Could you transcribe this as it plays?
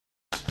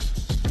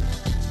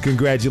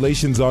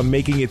Congratulations on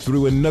making it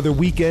through another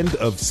weekend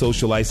of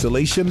social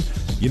isolation.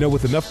 You know,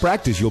 with enough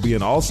practice, you'll be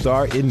an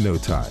all-star in no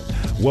time.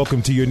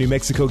 Welcome to your New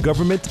Mexico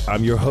government.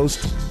 I'm your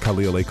host,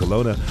 Khalil A.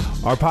 Colonna.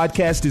 Our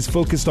podcast is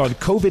focused on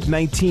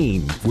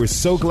COVID-19. We're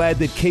so glad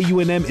that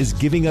KUNM is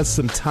giving us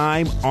some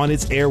time on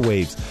its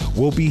airwaves.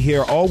 We'll be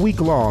here all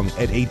week long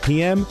at 8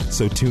 p.m.,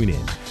 so tune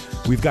in.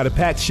 We've got a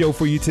packed show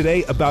for you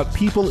today about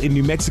people in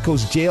New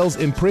Mexico's jails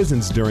and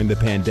prisons during the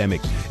pandemic.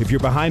 If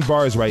you're behind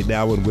bars right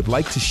now and would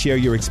like to share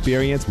your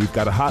experience, we've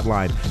got a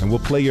hotline and we'll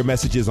play your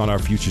messages on our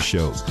future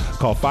shows.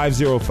 Call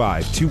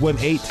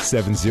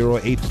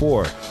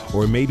 505-218-7084.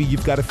 Or maybe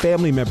you've got a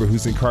family member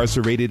who's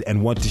incarcerated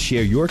and want to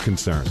share your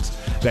concerns.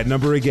 That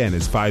number again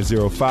is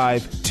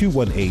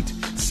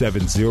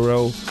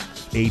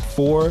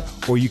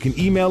 505-218-7084. Or you can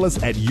email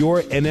us at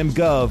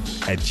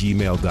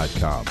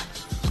yournmgov@gmail.com.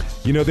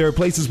 You know, there are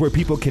places where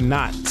people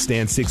cannot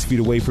stand 6 feet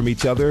away from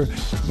each other,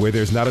 where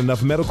there's not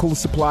enough medical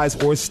supplies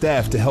or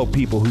staff to help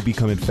people who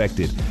become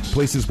infected.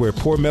 Places where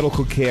poor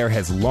medical care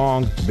has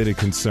long been a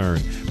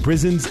concern.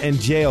 Prisons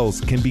and jails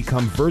can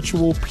become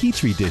virtual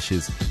petri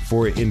dishes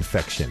for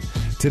infection.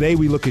 Today,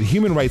 we look at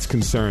human rights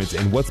concerns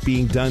and what's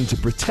being done to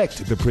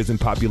protect the prison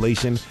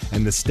population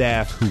and the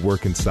staff who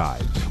work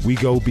inside. We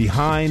go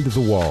behind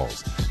the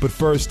walls. But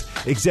first,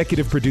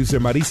 executive producer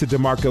Marisa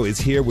DeMarco is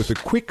here with a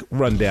quick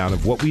rundown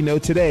of what we know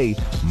today,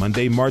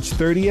 Monday, March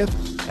 30th,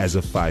 as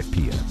of 5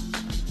 p.m.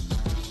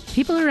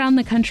 People around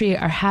the country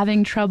are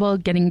having trouble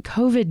getting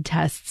COVID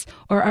tests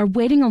or are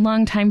waiting a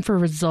long time for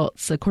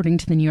results, according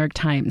to the New York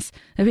Times.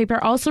 The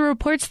paper also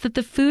reports that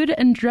the Food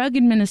and Drug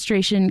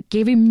Administration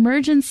gave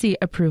emergency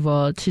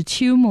approval to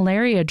 2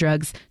 malaria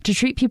drugs to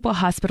treat people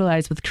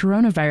hospitalized with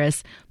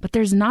coronavirus, but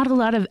there's not a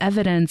lot of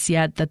evidence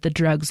yet that the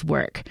drugs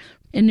work.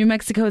 In New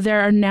Mexico, there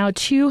are now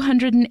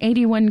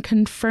 281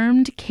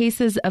 confirmed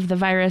cases of the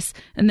virus,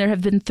 and there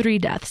have been 3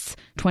 deaths.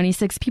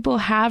 26 people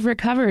have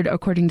recovered,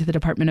 according to the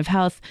Department of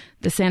Health.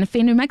 The Santa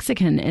Fe New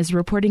Mexican is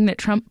reporting that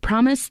Trump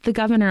promised the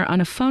governor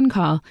on a phone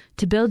call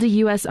to build a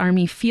U.S.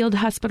 Army field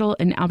hospital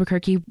in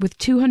Albuquerque with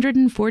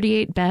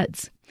 248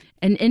 beds.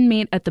 An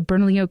inmate at the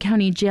Bernalillo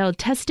County Jail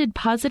tested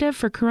positive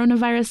for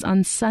coronavirus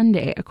on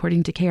Sunday,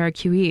 according to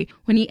KRQE.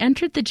 When he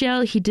entered the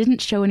jail, he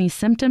didn't show any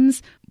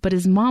symptoms, but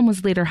his mom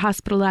was later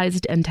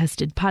hospitalized and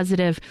tested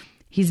positive.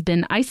 He's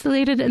been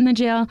isolated in the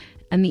jail,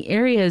 and the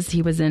areas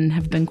he was in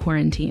have been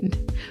quarantined.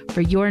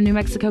 For your New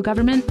Mexico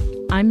government,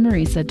 I'm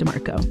Marisa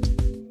DeMarco.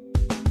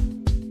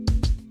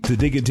 To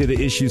dig into the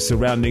issues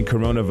surrounding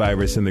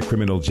coronavirus and the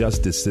criminal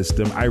justice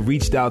system, I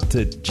reached out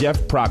to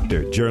Jeff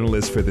Proctor,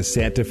 journalist for the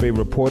Santa Fe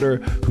Reporter,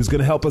 who's going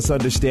to help us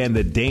understand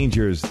the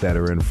dangers that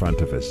are in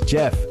front of us.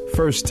 Jeff,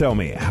 first tell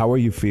me, how are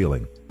you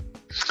feeling?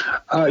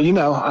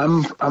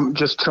 I'm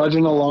just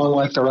trudging along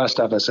like the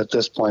rest of us at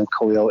this point,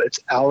 Khalil. It's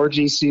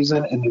allergy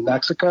season in New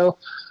Mexico,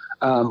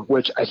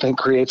 which I think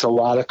creates a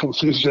lot of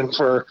confusion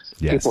for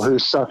people who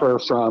suffer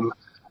from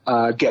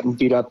getting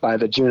beat up by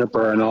the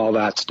juniper and all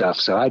that stuff.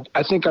 So I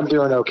think I'm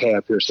doing okay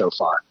up here so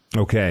far.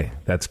 Okay,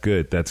 that's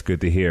good. That's good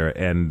to hear.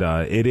 And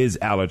it is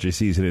allergy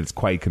season. It's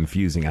quite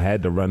confusing. I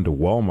had to run to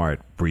Walmart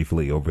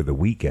briefly over the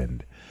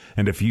weekend,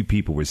 and a few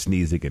people were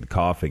sneezing and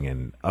coughing,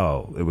 and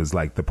it was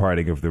like the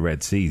parting of the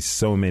Red Sea.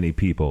 So many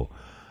people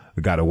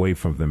got away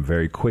from them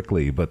very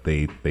quickly, but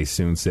they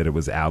soon said it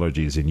was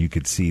allergies, and you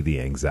could see the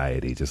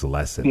anxiety just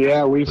lessen.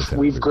 Yeah,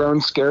 we've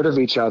grown scared of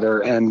each other,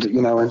 and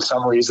in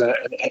some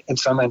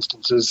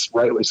instances,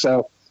 rightly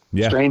so.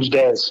 Yeah. Strange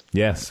days.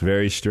 Yes,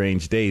 very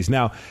strange days.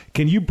 Now,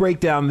 can you break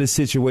down this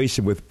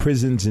situation with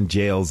prisons and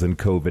jails and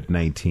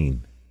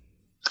COVID-19?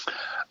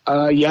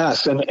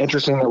 Yes, and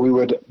interesting that we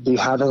would be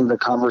having the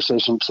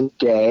conversation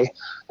today.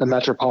 The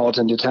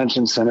Metropolitan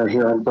Detention Center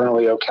here in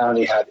Bernalillo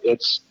County had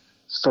its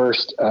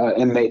first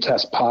inmate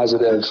test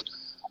positive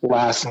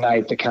last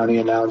night. The county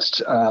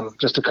announced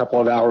just a couple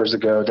of hours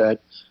ago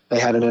that they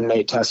had an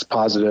inmate test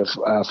positive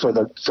for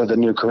the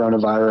new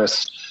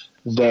coronavirus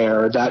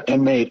there. That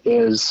inmate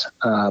is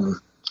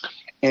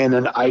in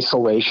an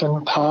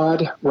isolation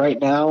pod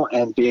right now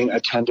and being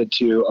attended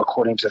to,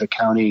 according to the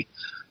county,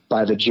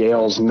 by the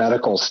jail's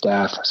medical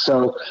staff.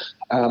 So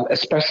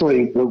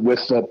especially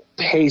with the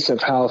pace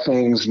of how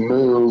things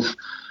move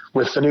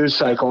with the news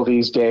cycle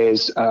these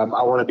days, I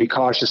want to be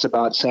cautious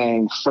about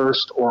saying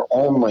first or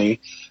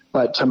only,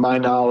 but to my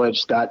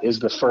knowledge, that is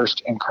the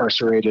first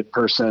incarcerated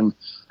person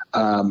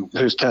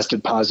who's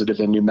tested positive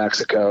in New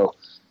Mexico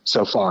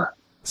so far.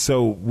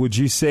 So would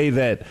you say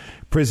that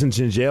prisons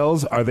and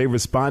jails, are they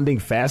responding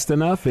fast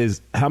enough?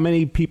 How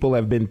many people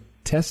have been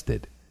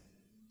tested?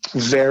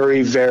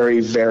 Very, very,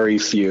 very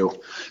few.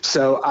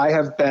 So I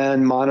have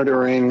been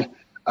monitoring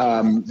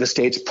the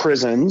state's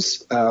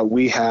prisons.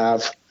 We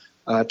have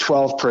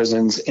 12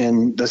 prisons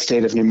in the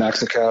state of New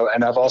Mexico,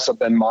 and I've also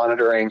been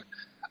monitoring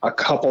a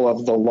couple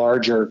of the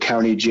larger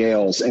county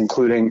jails,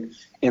 including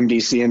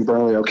MDC in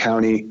Bernalillo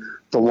County,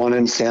 the one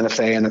in Santa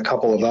Fe, and a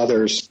couple of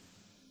others.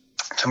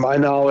 To my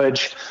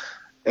knowledge,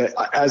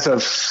 as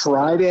of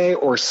Friday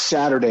or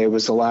Saturday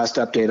was the last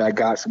update I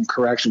got from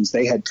corrections.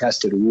 They had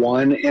tested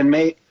one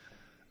inmate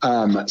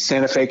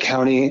Santa Fe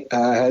County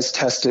has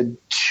tested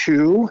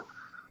 2,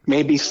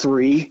 maybe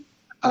 3,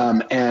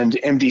 and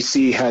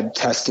MDC had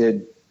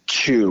tested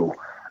 2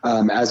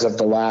 as of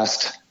the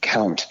last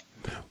count.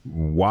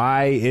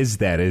 Why is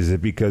that? Is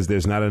it because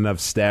there's not enough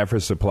staff or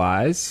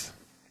supplies?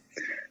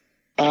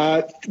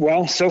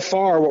 Well, so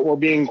far what we're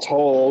being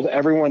told,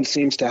 everyone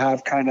seems to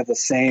have kind of the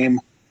same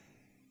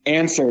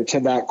answer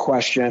to that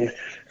question.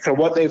 So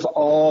what they've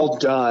all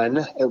done,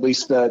 at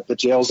least the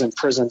jails and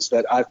prisons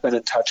that I've been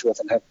in touch with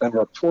and have been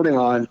reporting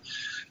on,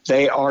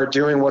 they are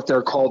doing what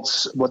they're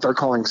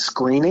calling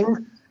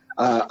screening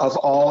of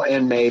all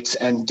inmates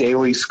and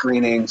daily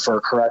screening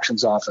for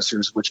corrections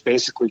officers, which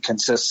basically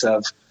consists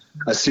of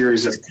a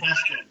series of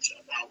questions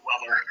about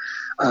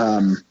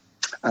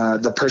whether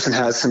the person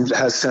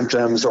has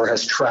symptoms or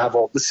has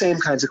traveled, the same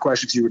kinds of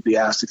questions you would be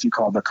asked if you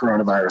called the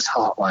coronavirus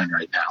hotline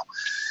right now.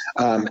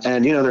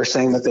 And, they're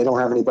saying that they don't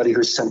have anybody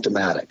who's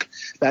symptomatic.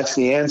 That's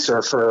the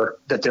answer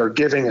that they're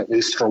giving, at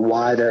least for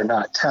why they're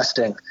not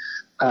testing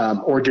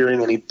or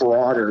doing any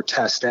broader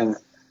testing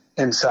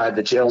inside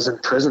the jails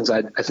and prisons.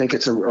 I think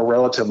it's a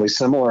relatively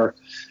similar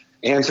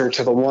answer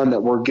to the one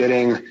that we're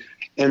getting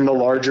in the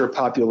larger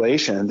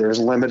population. There's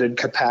limited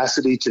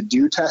capacity to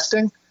do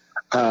testing.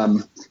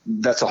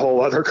 That's a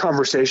whole other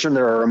conversation.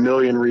 There are a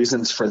million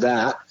reasons for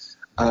that.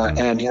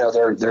 And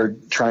they're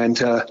trying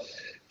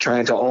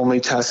to only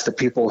test the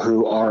people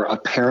who are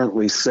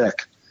apparently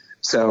sick.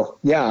 So,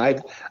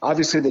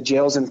 obviously the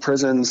jails and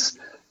prisons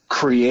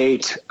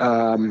create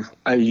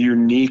a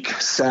unique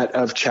set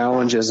of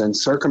challenges and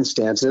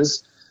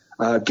circumstances,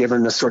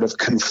 given the sort of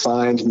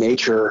confined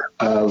nature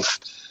of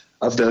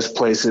those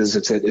places.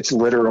 It's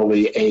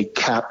literally a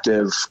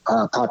captive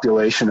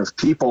population of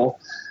people.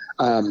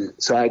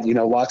 So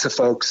lots of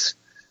folks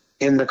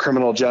in the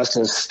criminal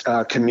justice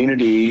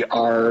community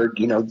are,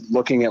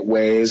 looking at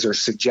ways or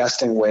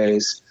suggesting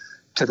ways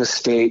to the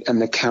state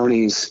and the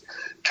counties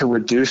to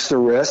reduce the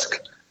risk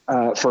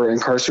for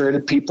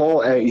incarcerated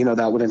people.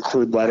 That would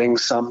include letting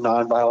some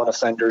nonviolent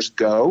offenders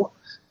go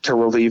to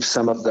relieve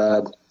some of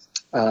the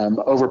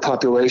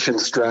overpopulation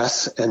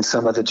stress in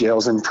some of the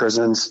jails and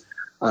prisons,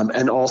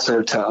 and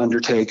also to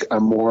undertake a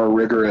more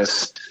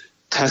rigorous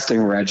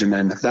testing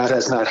regimen. That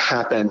has not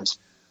happened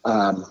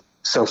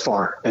so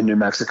far in New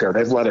Mexico.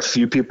 They've let a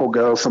few people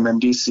go from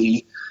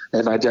MDC.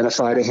 They've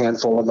identified a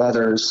handful of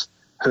others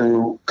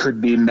who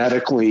could be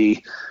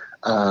medically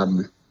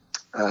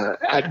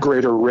at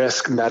greater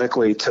risk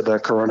medically to the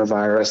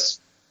coronavirus.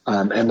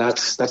 And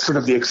that's sort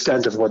of the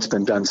extent of what's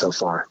been done so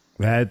far.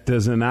 That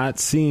does not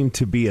seem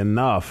to be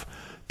enough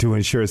to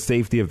ensure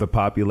safety of the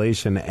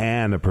population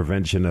and a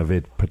prevention of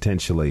it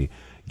potentially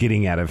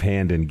getting out of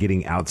hand and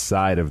getting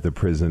outside of the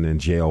prison and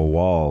jail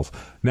walls.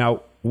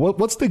 Now,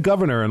 what's the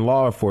governor and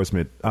law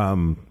enforcement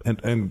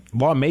and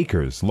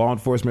lawmakers, law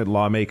enforcement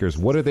lawmakers,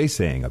 what are they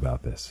saying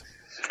about this?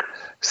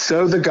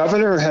 So the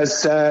governor has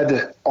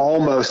said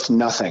almost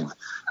nothing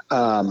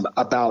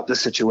about the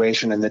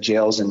situation in the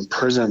jails and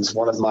prisons.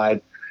 One of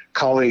my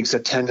colleagues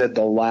attended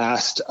the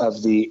last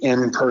of the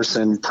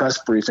in-person press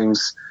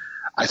briefings.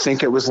 I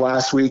think it was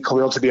last week.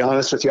 Khalil, to be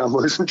honest with you, I'm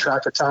losing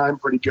track of time.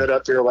 Pretty good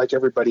up here like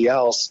everybody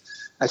else.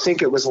 I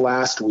think it was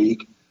last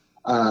week.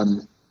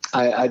 One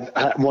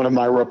of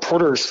my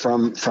reporters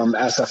from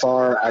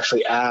SFR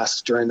actually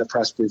asked during the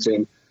press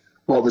briefing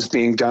what was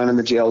being done in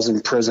the jails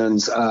and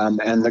prisons,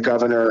 and the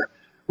governor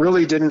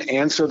really didn't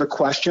answer the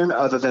question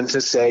other than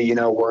to say,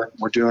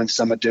 we're doing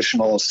some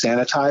additional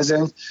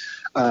sanitizing.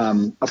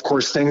 Of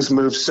course, things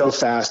move so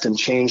fast and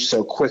change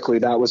so quickly.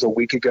 That was a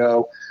week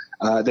ago.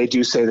 They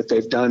do say that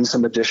they've done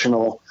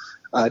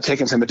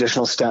taken some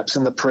additional steps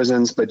in the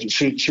prisons, but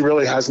she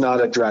really has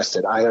not addressed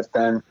it. I have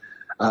been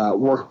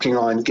working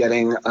on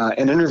getting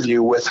an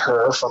interview with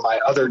her for my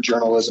other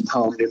journalism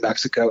home, New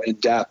Mexico In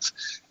Depth,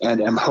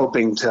 and am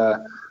hoping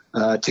to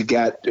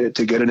get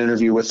an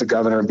interview with the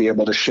governor and be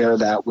able to share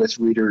that with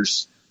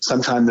readers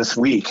sometime this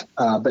week.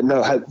 But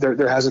no,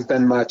 there hasn't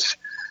been much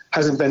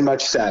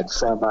said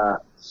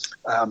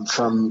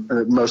from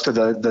most of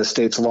the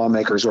state's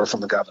lawmakers or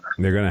from the governor.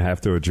 They're going to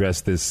have to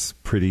address this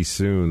pretty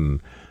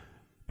soon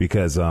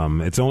because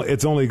it's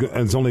only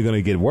going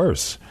to get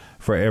worse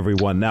for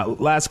everyone. Now,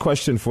 last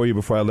question for you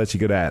before I let you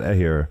get out of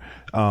here.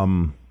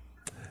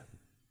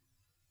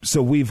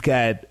 So we've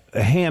got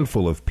a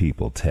handful of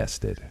people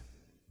tested.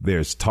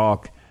 There's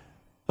talk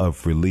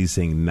of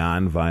releasing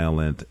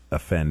nonviolent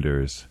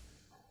offenders.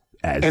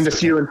 And a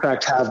few, in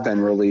fact, have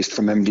been released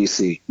from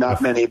MDC. Not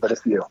many, but a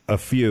few. A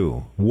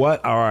few.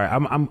 What? All right.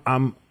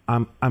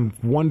 I'm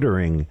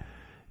wondering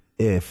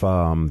if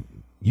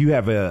you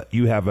have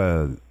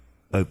a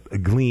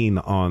glean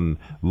on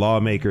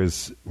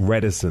lawmakers'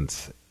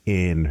 reticence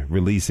in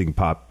releasing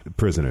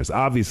prisoners.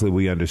 Obviously,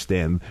 we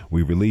understand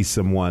we release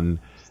someone,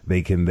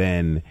 they can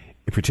then,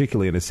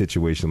 particularly in a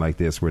situation like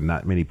this where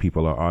not many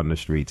people are on the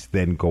streets,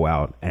 then go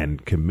out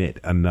and commit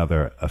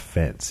another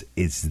offense.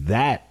 Is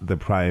that the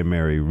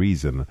primary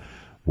reason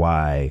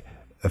why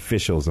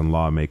officials and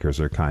lawmakers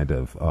are kind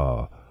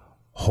of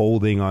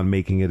holding on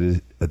making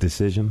it a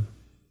decision?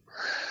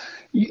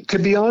 To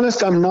be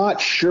honest, I'm not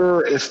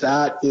sure if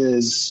that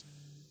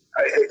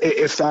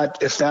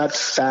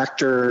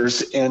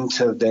factors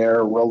into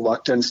their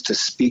reluctance to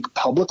speak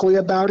publicly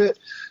about it.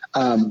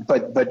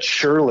 But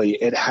surely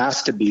it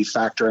has to be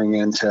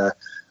factoring into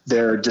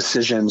their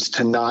decisions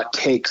to not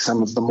take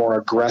some of the more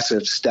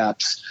aggressive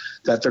steps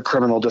that the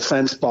criminal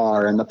defense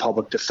bar and the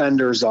public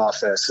defender's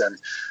office and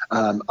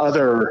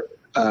other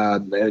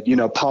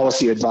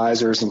policy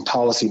advisors and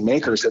policy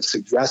makers have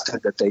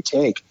suggested that they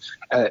take.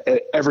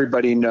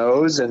 Everybody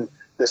knows, and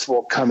this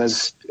will come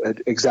as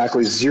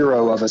exactly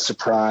zero of a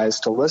surprise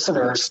to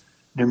listeners,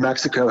 New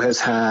Mexico has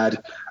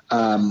had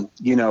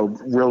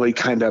really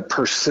kind of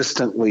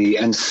persistently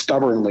and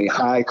stubbornly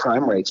high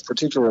crime rates,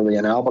 particularly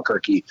in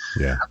Albuquerque,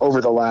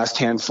 over the last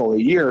handful of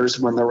years,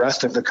 when the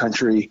rest of the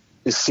country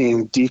is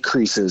seeing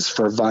decreases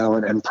for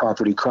violent and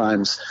property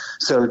crimes.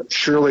 So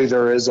surely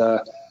there is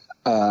a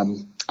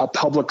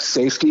public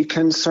safety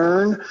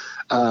concern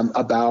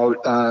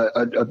about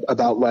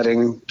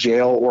letting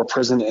jail or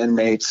prison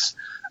inmates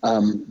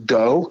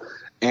go.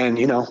 And,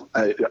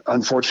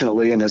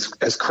 unfortunately, and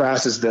as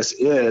crass as this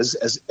is,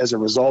 as a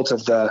result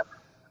of the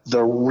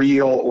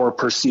real or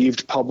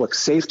perceived public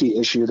safety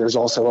issue, there's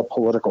also a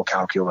political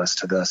calculus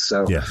to this.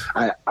 So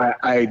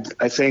I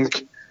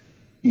think,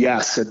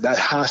 yes, that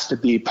has to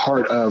be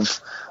part of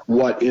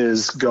what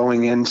is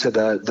going into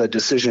the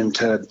decision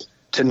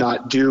to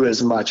not do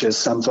as much as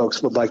some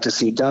folks would like to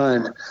see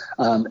done.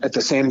 At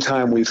the same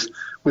time, we've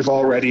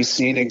already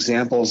seen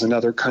examples in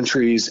other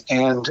countries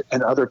and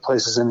other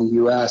places in the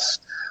U.S.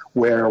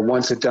 where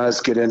once it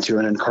does get into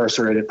an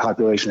incarcerated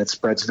population, it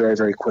spreads very,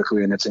 very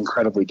quickly, and it's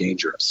incredibly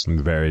dangerous.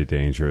 Very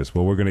dangerous.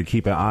 Well, we're going to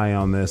keep an eye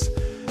on this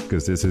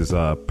because this is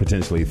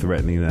potentially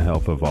threatening the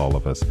health of all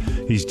of us.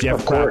 He's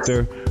Jeff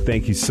Proctor.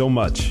 Thank you so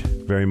much,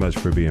 very much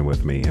for being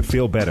with me, and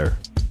feel better.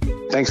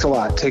 Thanks a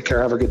lot. Take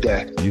care. Have a good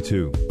day. You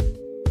too.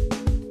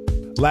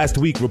 Last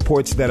week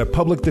reports that a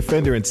public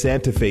defender in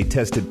Santa Fe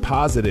tested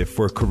positive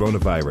for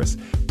coronavirus.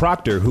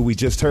 Proctor, who we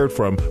just heard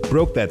from,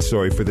 broke that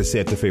story for the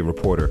Santa Fe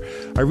Reporter.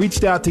 I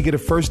reached out to get a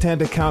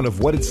firsthand account of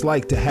what it's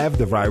like to have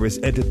the virus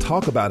and to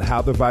talk about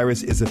how the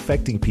virus is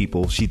affecting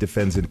people she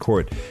defends in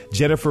court.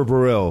 Jennifer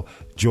Burrell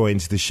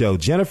joins the show.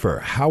 Jennifer,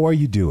 how are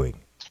you doing?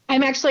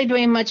 I'm actually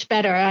doing much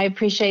better. I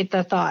appreciate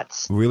the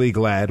thoughts. Really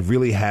glad,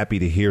 really happy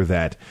to hear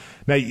that.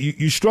 Now,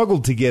 you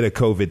struggled to get a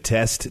COVID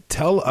test.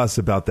 Tell us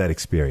about that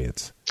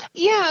experience.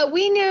 Yeah,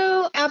 we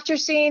knew after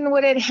seeing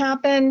what had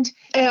happened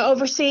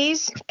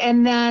overseas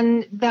and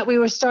then that we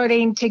were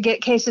starting to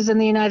get cases in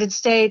the United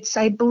States.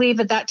 I believe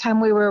at that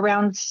time we were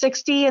around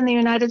 60 in the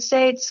United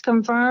States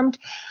confirmed.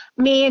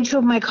 Me and two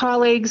of my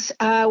colleagues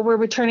were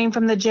returning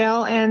from the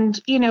jail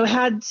and,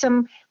 had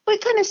some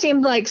what kind of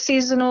seemed like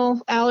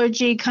seasonal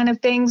allergy kind of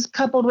things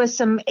coupled with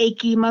some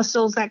achy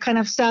muscles, that kind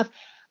of stuff.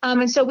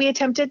 And so we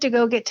attempted to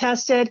go get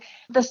tested.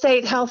 The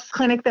state health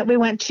clinic that we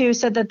went to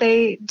said that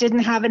they didn't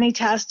have any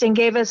tests and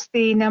gave us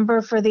the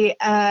number for the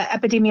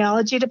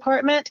epidemiology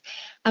department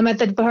at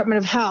the Department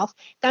of Health.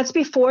 That's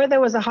before there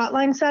was a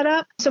hotline set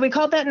up. So we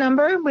called that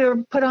number. We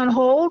were put on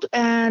hold.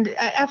 And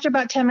after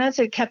about 10 minutes,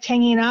 it kept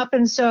hanging up.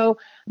 And so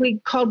we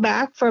called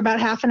back for about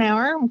half an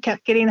hour and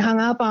kept getting hung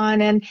up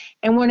on and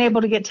weren't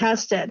able to get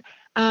tested.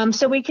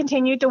 So we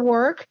continued to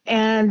work,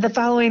 and the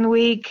following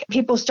week,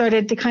 people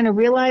started to kind of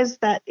realize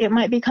that it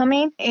might be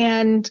coming.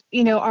 And,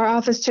 our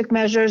office took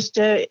measures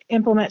to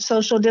implement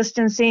social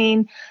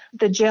distancing.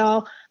 The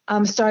jail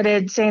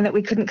started saying that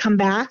we couldn't come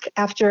back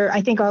after,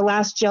 I think our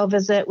last jail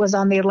visit was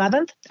on the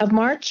 11th of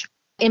March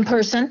in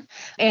person.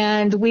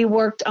 And we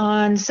worked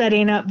on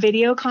setting up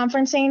video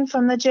conferencing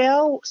from the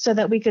jail so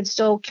that we could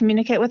still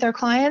communicate with our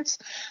clients.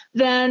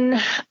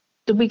 Then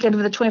the weekend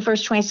of the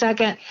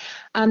 21st,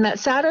 22nd, that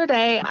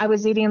Saturday, I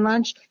was eating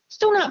lunch,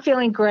 still not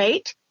feeling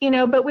great,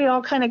 but we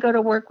all kind of go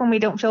to work when we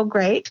don't feel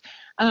great.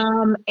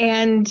 Because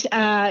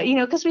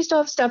we still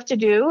have stuff to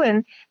do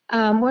and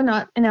we're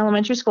not in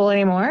elementary school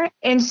anymore.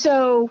 And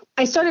so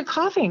I started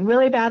coughing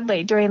really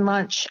badly during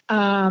lunch.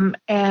 And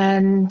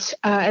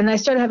I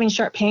started having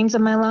sharp pains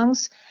in my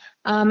lungs.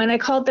 And I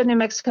called the New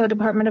Mexico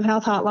Department of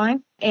Health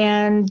hotline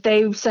and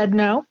they said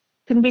no,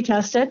 couldn't be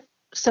tested.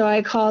 So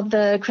I called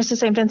the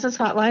Christus St. Vincent's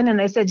hotline and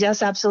they said,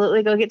 yes,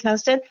 absolutely, go get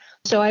tested.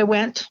 So I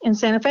went in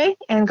Santa Fe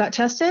and got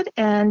tested.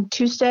 And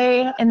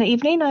Tuesday in the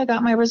evening, I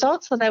got my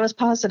results that I was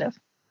positive.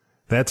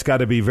 That's got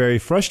to be very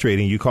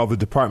frustrating. You call the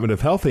Department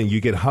of Health and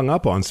you get hung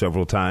up on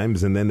several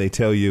times and then they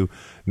tell you,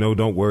 no,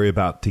 don't worry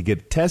about to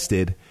get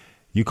tested.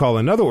 You call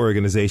another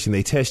organization,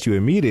 they test you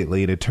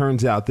immediately and it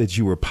turns out that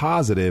you were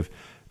positive.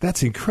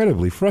 That's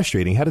incredibly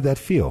frustrating. How did that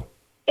feel?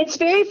 It's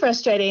very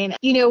frustrating.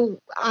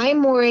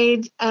 I'm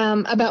worried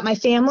about my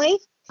family.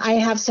 I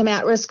have some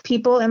at-risk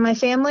people in my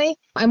family.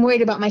 I'm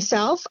worried about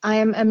myself. I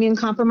am immune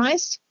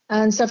compromised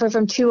and suffer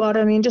from 2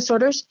 autoimmune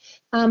disorders.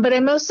 But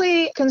I'm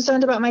mostly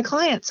concerned about my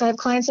clients. I have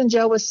clients in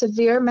jail with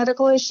severe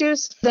medical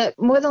issues that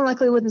more than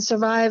likely wouldn't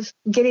survive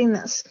getting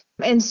this.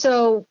 And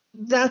so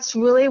that's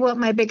really what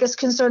my biggest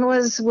concern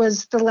was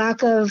the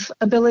lack of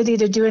ability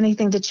to do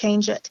anything to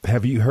change it.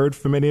 Have you heard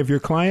from any of your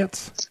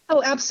clients?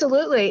 Oh,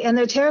 absolutely. And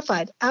they're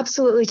terrified,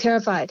 absolutely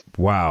terrified.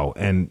 Wow.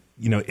 And,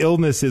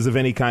 illnesses of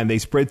any kind, they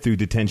spread through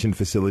detention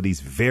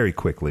facilities very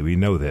quickly. We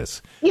know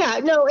this. Yeah,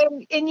 no.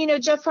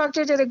 And Jeff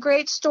Proctor did a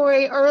great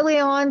story early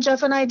on.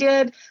 Jeff and I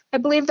did, I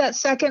believe, that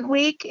second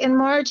week in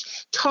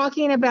March,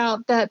 talking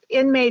about that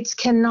inmates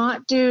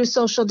cannot do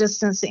social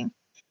distancing.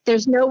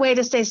 There's no way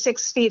to stay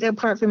 6 feet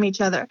apart from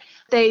each other.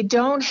 They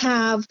don't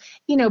have,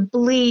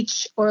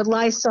 bleach or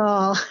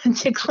Lysol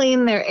to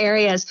clean their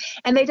areas,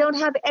 and they don't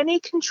have any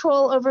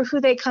control over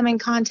who they come in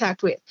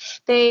contact with.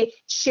 They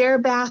share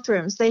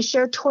bathrooms, they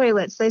share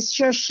toilets, they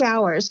share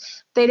showers.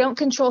 They don't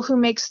control who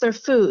makes their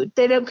food.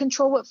 They don't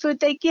control what food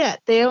they get.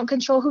 They don't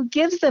control who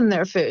gives them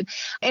their food.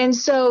 And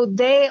so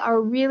they are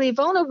really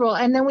vulnerable.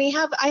 And then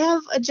I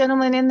have a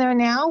gentleman in there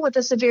now with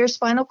a severe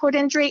spinal cord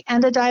injury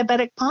and a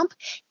diabetic pump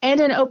and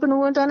an open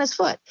wound on his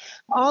foot.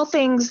 All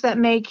things that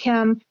make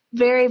him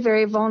very,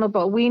 very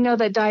vulnerable. We know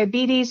that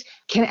diabetes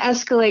can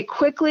escalate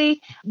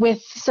quickly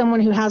with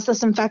someone who has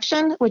this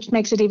infection, which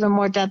makes it even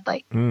more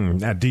deadly.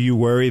 Now, do you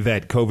worry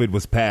that COVID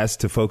was passed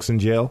to folks in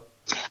jail?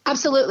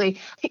 Absolutely.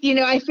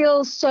 I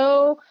feel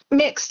so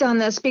mixed on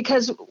this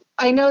because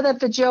I know that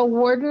the jail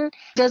warden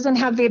doesn't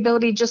have the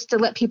ability just to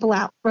let people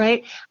out,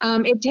 right?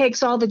 It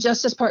takes all the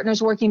justice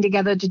partners working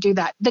together to do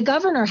that. The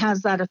governor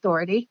has that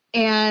authority,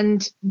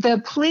 and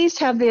the police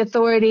have the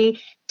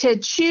authority to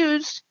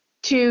choose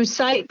to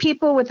cite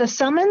people with a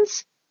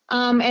summons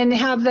and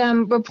have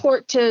them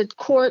report to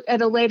court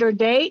at a later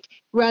date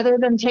rather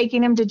than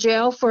taking them to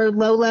jail for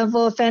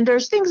low-level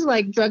offenders, things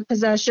like drug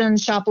possession,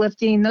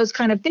 shoplifting, those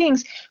kind of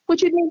things,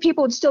 which would mean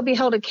people would still be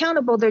held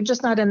accountable. They're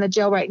just not in the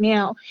jail right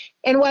now.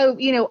 And while,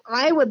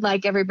 I would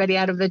like everybody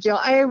out of the jail,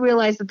 I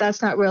realize that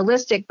that's not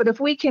realistic. But if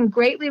we can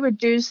greatly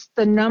reduce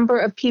the number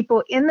of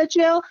people in the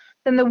jail,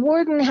 then the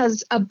warden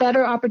has a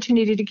better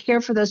opportunity to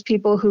care for those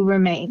people who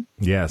remain.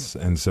 Yes,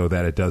 and so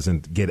that it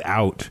doesn't get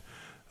out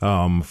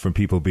from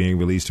people being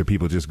released or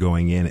people just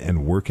going in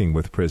and working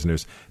with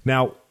prisoners.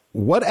 Now,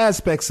 what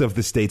aspects of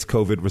the state's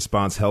COVID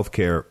response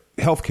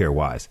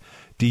healthcare-wise,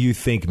 do you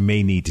think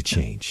may need to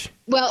change?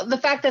 Well, the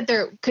fact that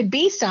there could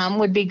be some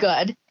would be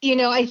good.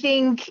 I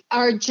think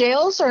our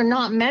jails are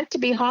not meant to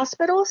be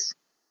hospitals,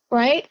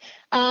 right?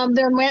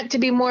 They're meant to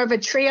be more of a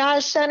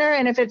triage center,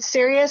 and if it's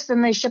serious,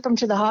 then they ship them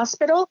to the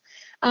hospital.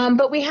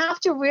 But we have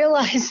to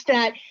realize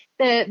that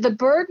the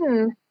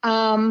burden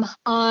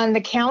on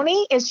the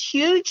county is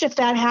huge if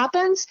that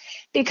happens,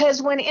 because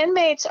when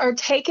inmates are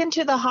taken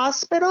to the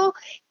hospital,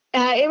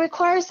 it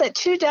requires that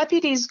 2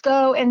 deputies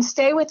go and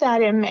stay with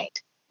that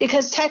inmate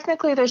because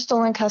technically they're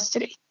still in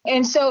custody.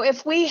 And so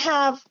if we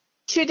have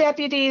 2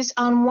 deputies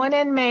on 1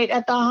 inmate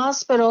at the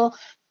hospital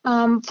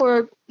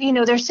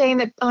they're saying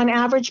that on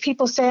average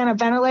people stay on a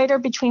ventilator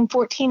between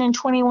 14 and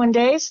 21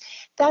 days.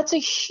 That's a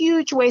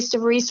huge waste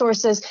of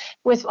resources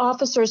with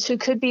officers who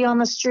could be on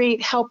the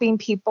street helping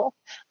people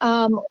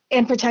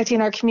and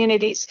protecting our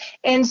communities.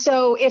 And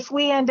so if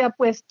we end up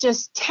with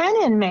just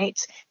 10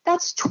 inmates,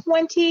 that's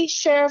 20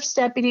 sheriff's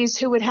deputies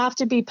who would have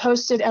to be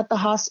posted at the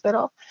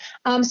hospital.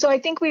 So I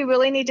think we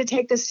really need to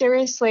take this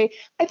seriously.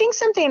 I think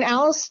something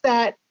else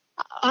that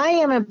I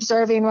am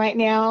observing right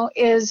now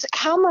is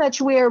how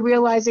much we are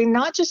realizing,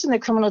 not just in the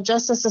criminal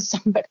justice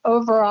system, but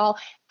overall,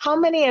 how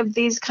many of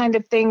these kind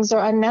of things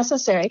are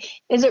unnecessary.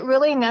 Is it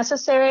really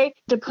necessary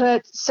to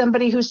put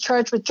somebody who's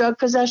charged with drug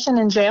possession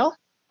in jail?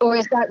 Or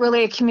is that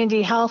really a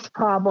community health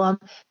problem,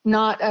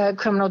 not a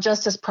criminal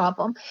justice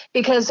problem?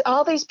 Because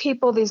all these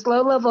people, these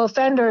low-level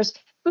offenders,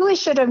 really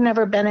should have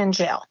never been in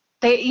jail.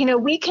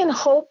 We can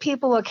hold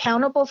people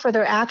accountable for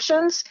their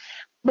actions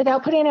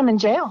without putting them in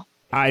jail.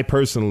 I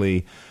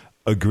personally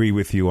agree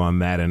with you on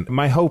that. And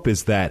my hope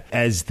is that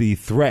as the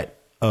threat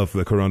of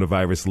the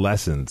coronavirus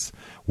lessens,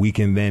 we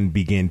can then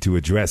begin to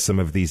address some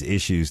of these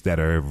issues that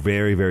are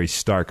very, very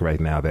stark right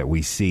now that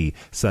we see,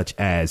 such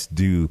as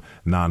do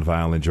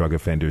nonviolent drug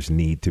offenders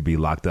need to be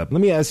locked up?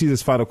 Let me ask you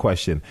this final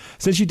question.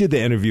 Since you did the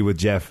interview with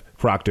Jeff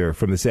Proctor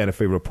from the Santa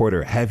Fe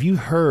Reporter, have you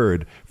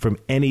heard from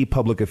any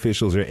public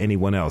officials or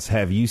anyone else?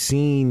 Have you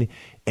seen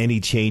any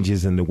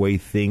changes in the way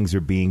things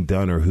are being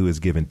done or who is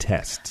given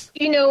tests?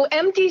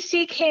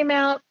 MDC came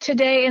out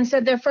today and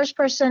said their first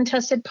person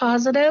tested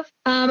positive,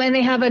 and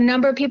they have a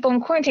number of people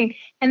in quarantine.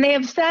 And they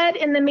have said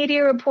in the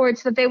media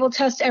reports that they will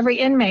test every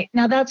inmate.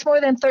 Now, that's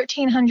more than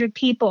 1,300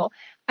 people.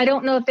 I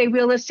don't know if they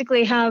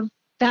realistically have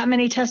that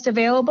many tests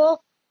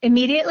available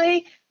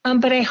immediately,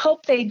 but I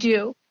hope they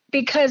do,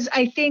 because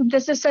I think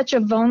this is such a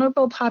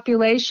vulnerable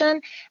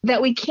population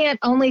that we can't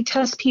only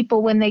test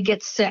people when they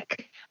get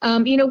sick.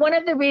 One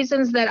of the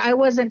reasons that I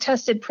wasn't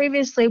tested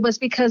previously was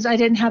because I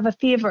didn't have a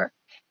fever.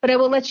 But I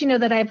will let you know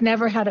that I've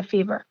never had a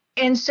fever.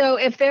 And so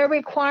if they're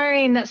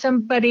requiring that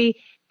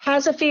somebody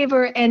has a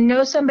fever and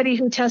know somebody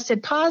who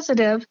tested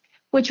positive,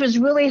 which was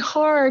really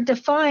hard to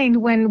find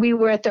when we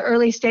were at the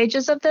early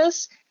stages of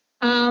this,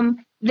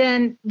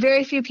 then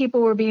very few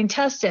people were being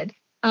tested.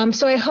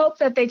 So I hope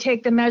that they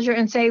take the measure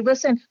and say,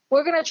 listen,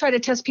 we're going to try to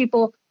test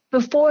people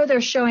before they're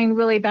showing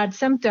really bad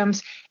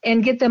symptoms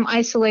and get them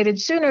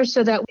isolated sooner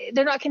so that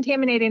they're not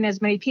contaminating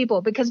as many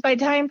people. Because by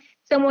the time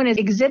someone is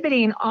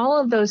exhibiting all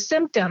of those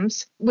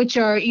symptoms, which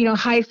are,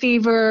 high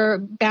fever,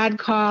 bad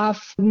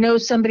cough, know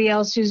somebody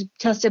else who's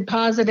tested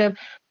positive,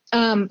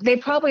 they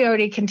probably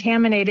already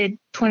contaminated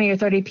 20 or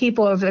 30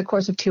 people over the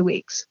course of 2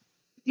 weeks.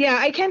 Yeah,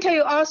 I can tell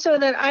you also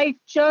that I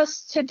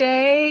just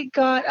today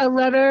got a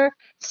letter.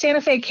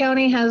 Santa Fe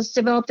County has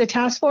developed a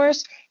task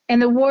force,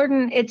 and the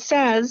warden, it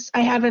says,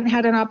 I haven't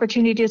had an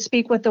opportunity to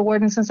speak with the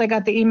warden since I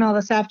got the email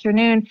this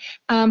afternoon,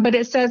 but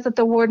it says that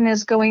the warden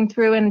is going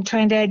through and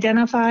trying to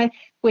identify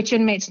which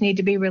inmates need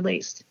to be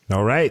released.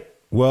 All right.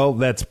 Well,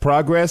 that's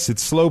progress.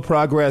 It's slow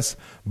progress,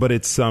 but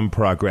it's some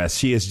progress.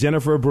 She is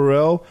Jennifer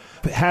Burrell,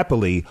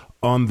 happily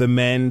on the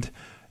mend,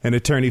 an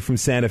attorney from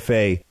Santa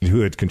Fe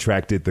who had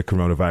contracted the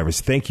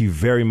coronavirus. Thank you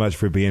very much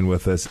for being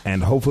with us,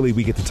 and hopefully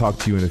we get to talk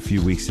to you in a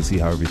few weeks to see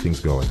how everything's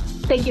going.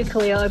 Thank you,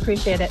 Khalil. I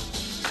appreciate it.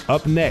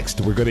 Up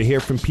next, we're going to hear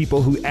from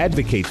people who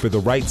advocate for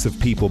the rights of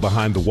people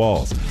behind the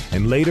walls.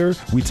 And later,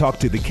 we talk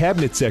to the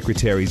cabinet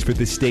secretaries for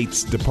the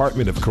state's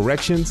Department of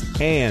Corrections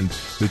and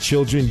the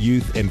Children,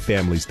 Youth, and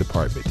Families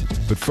Department.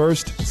 But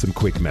first, some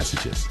quick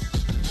messages.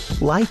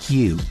 Like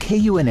you,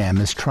 KUNM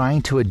is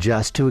trying to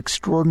adjust to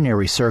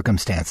extraordinary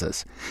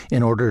circumstances.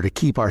 In order to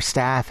keep our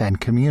staff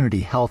and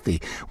community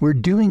healthy, we're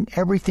doing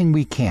everything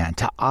we can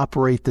to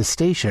operate the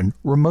station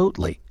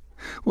remotely.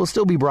 We'll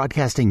still be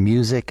broadcasting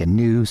music and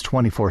news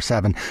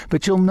 24/7,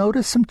 but you'll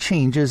notice some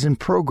changes in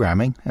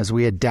programming as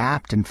we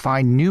adapt and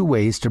find new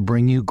ways to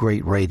bring you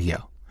great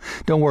radio.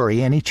 Don't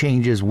worry, any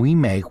changes we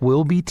make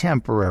will be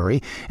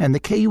temporary, and the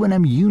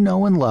KUNM you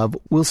know and love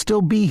will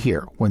still be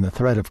here when the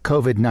threat of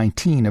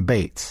COVID-19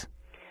 abates.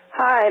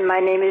 Hi, my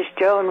name is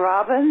Joan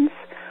Robbins.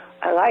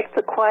 I like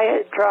the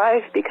quiet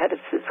drive because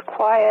it's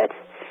quiet.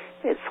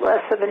 It's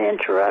less of an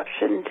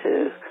interruption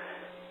to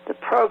the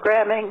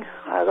programming.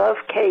 I love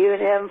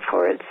KUNM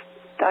for its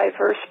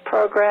diverse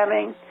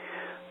programming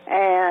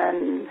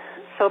and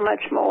so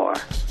much more.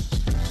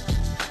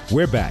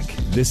 We're back.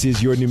 This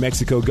is your New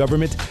Mexico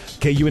government.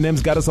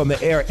 KUNM's got us on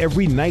the air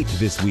every night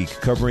this week,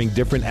 covering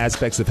different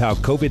aspects of how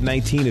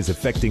COVID-19 is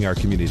affecting our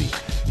community.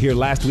 Hear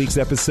last week's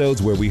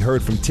episodes where we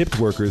heard from tipped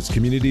workers,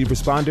 community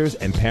responders,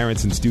 and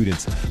parents and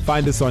students.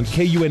 Find us on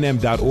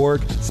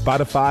KUNM.org,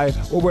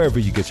 Spotify, or wherever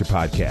you get your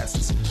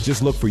podcasts.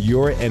 Just look for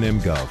Your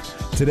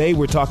NM.gov. Today,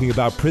 we're talking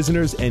about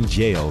prisoners and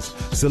jails.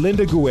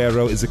 Celinda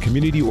Guerrero is a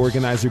community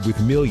organizer with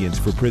Millions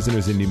for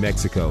Prisoners in New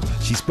Mexico.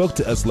 She spoke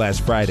to us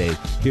last Friday.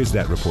 Here's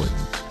that report.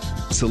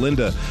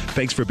 Celinda,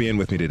 thanks for being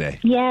with me today.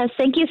 Yes,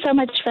 thank you so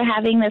much for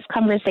having this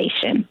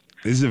conversation.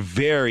 This is a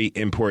very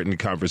important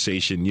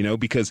conversation,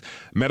 because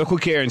medical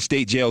care in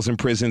state jails and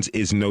prisons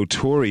is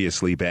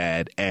notoriously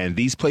bad, and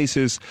these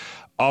places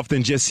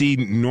often just see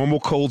normal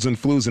colds and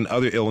flus and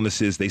other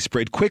illnesses. They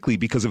spread quickly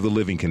because of the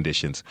living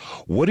conditions.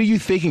 What are you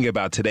thinking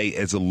about today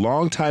as a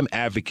longtime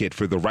advocate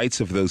for the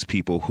rights of those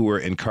people who are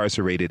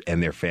incarcerated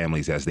and their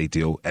families as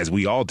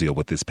we all deal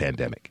with this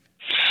pandemic?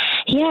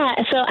 Yeah,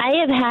 so I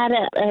have had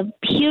a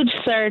huge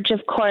surge,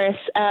 of course,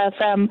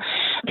 from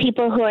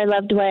people who are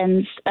loved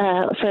ones,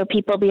 for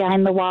people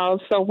behind the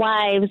walls, so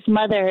wives,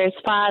 mothers,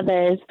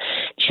 fathers,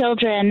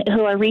 children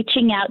who are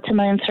reaching out to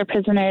Millions for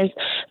Prisoners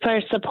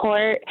for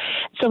support.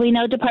 So we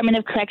know Department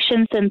of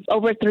Corrections, since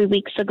over 3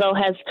 weeks ago,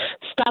 has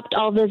stopped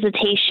all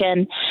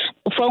visitation.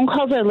 Phone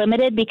calls are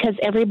limited because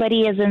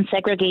everybody is in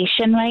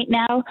segregation right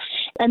now,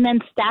 and then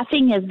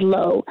staffing is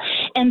low.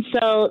 And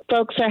so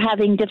folks are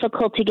having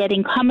difficulty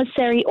getting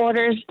commissary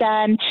orders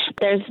done.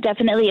 There's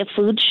definitely a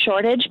food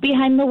shortage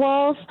behind the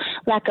walls,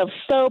 lack of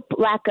soap,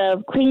 lack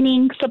of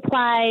cleaning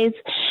supplies.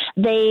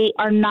 They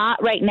are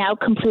not right now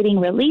completing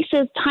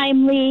releases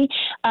timely,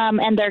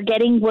 and they're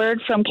getting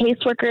word from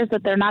caseworkers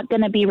that they're not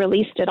going to be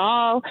released at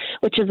all,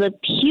 which is a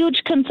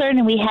huge concern,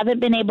 and we haven't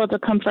been able to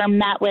confirm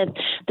that with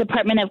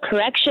Department of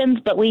Corrections,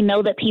 but we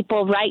know that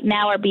people right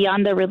now are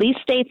beyond the release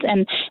dates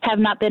and have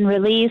not been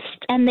released.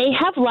 And they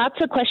have lots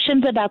of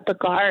questions about the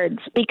guards,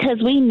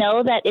 because we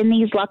know that in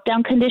these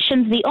lockdown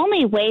conditions, the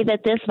only way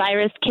that this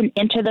virus can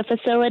enter the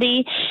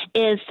facility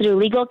is through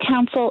legal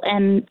counsel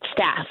and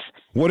staff.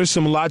 What are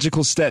some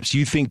logical steps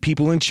you think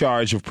people in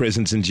charge of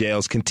prisons and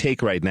jails can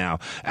take right now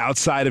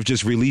outside of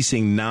just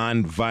releasing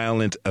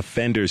non-violent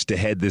offenders to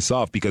head this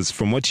off? Because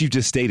from what you've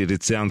just stated,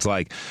 it sounds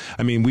like,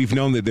 we've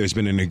known that there's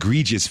been an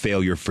egregious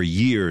failure for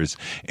years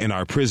in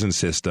our prison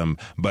system,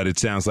 but it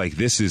sounds like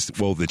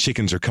the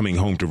chickens are coming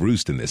home to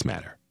roost in this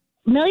matter.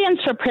 Millions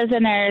for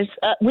Prisoners,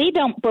 we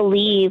don't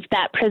believe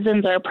that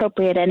prisons are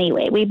appropriate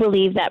anyway. We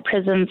believe that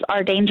prisons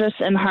are dangerous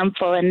and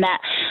harmful, and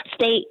that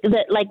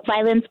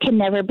violence can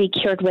never be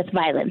cured with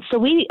violence. So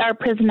we are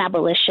prison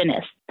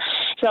abolitionists.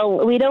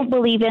 So we don't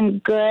believe in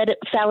good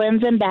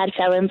felons and bad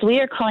felons. We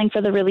are calling for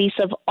the release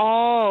of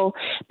all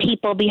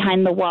people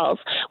behind the walls.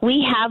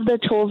 We have the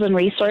tools and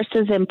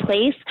resources in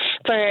place,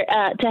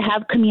 to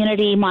have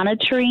community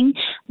monitoring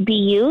be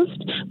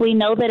used. We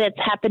know that it's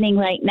happening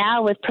right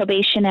now with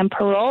probation and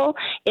parole.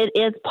 It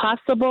is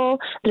possible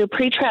through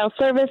pretrial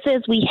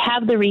services. We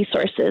have the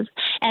resources,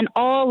 and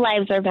all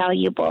lives are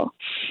valuable.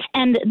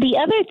 And the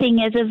other thing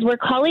is we're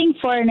calling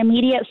for an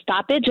immediate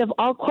stoppage of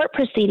all court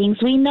proceedings.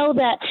 We know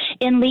that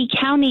in Lee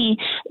County,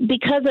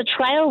 because a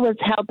trial was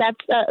held,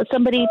 that's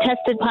somebody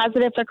tested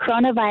positive for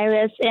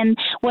coronavirus in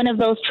one of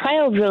those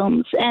trial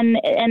rooms, and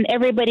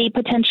everybody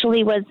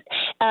potentially was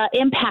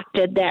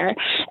impacted there.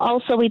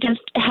 Also, we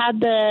just had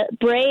the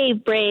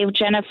brave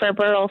Jennifer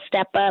Burrell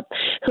step up,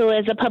 who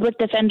is a public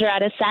defender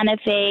out of Santa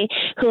Fe,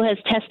 who has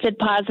tested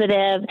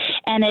positive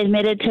and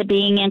admitted to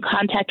being in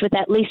contact with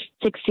at least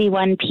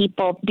 61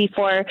 people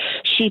before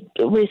she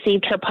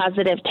received her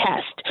positive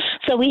test.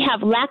 So we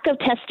have lack of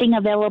testing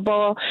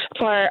available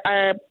for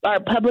our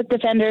public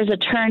defenders,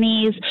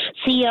 attorneys,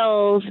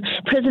 COs,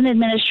 prison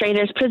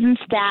administrators, prison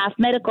staff,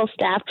 medical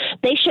staff.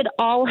 They should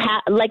all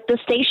have, the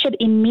state should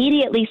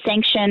immediately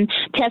sanction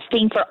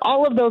testing for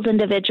all of those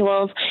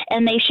individuals,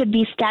 and they should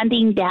be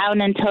standing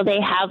down until they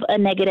have a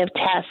negative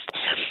test.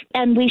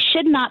 And we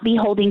should not be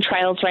holding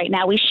trials right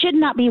now. We should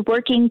not be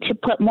working to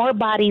put more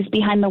bodies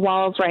behind the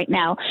walls right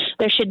now.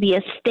 There should be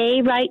a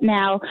stay right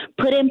now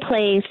put in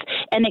place,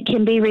 and it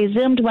can be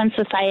resumed when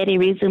society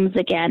resumes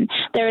again.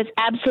 There is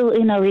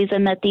absolutely no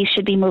reason that these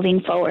should be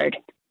moving forward.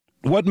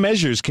 What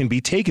measures can be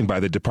taken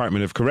by the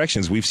Department of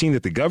Corrections? We've seen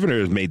that the governor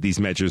has made these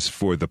measures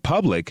for the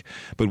public,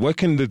 but what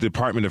can the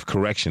Department of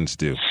Corrections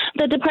do?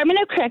 The Department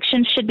of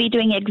Corrections should be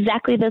doing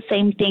exactly the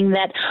same thing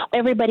that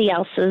everybody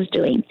else is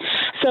doing.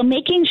 So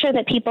making sure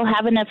that people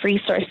have enough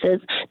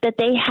resources, that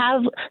they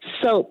have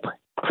soap,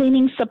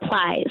 cleaning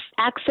supplies,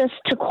 access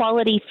to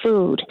quality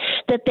food,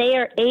 that they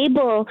are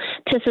able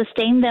to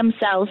sustain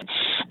themselves.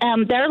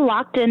 They're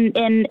locked in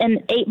an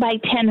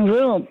 8x10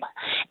 room,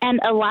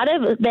 and a lot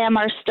of them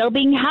are still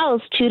being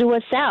housed 2 to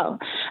a cell.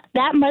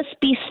 That must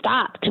be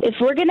stopped. If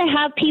we're going to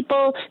have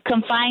people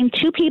confine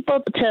 2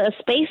 people to a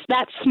space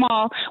that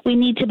small, we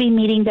need to be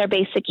meeting their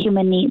basic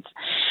human needs.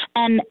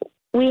 And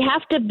we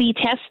have to be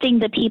testing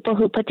the people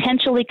who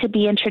potentially could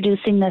be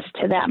introducing this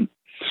to them.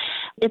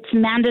 It's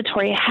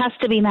mandatory. It has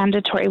to be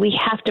mandatory. We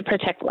have to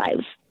protect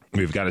lives.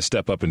 We've got to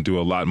step up and do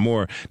a lot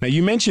more. Now,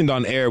 you mentioned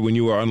on air when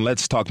you were on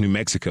Let's Talk New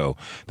Mexico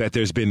that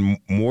there's been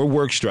more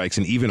work strikes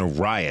and even a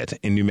riot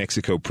in New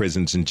Mexico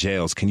prisons and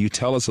jails. Can you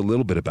tell us a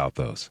little bit about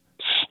those?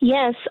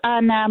 Yes,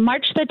 on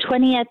March the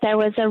 20th, there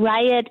was a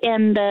riot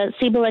in the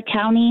Cibola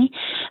County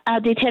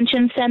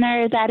Detention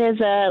Center. That is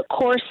a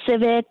core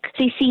civic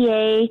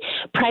CCA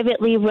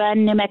privately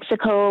run New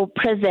Mexico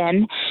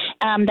prison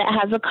that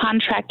has a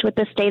contract with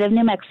the state of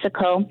New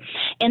Mexico.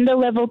 In the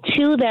level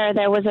 2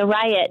 there was a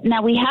riot.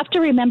 Now, we have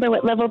to remember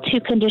what level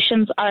 2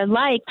 conditions are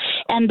like,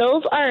 and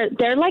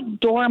they're like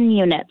dorm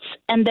units,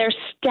 and they're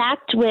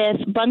stacked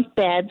with bunk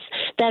beds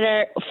that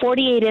are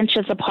 48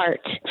 inches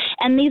apart.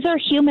 And these are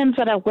humans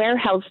that are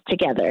warehoused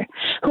together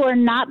who are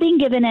not being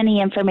given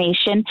any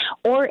information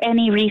or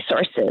any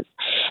resources.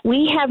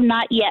 We have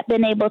not yet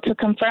been able to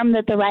confirm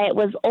that the riot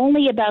was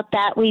only about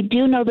that. We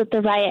do know that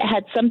the riot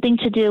had something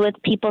to do with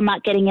people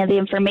not getting the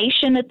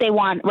information that they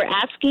were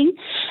asking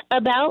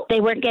about. They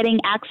weren't getting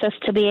access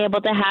to be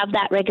able to have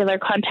that regular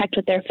contact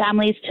with their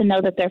families to know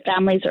that their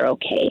families are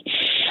okay.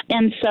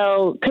 And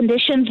so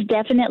conditions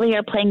definitely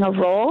are playing a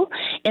role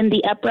in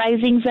the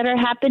uprisings that are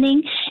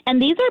happening.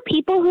 And these are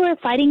people who are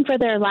fighting for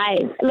their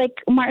lives. Like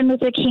Martin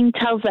Luther King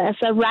tells us,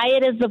 a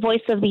riot is the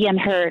voice of the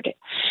unheard.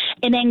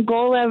 In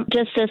Angola,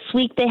 just this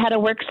week, they had a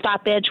work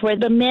stoppage where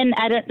the men,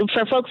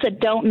 for folks that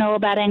don't know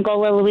about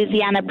Angola,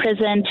 Louisiana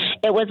prison,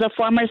 it was a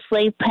former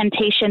slave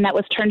plantation that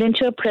was turned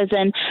into a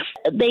prison.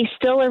 They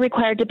still are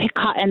required to pick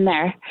cotton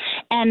there.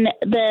 And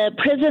the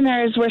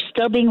prisoners were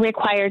still being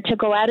required to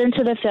go out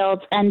into the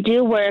fields and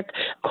do work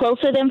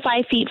closer than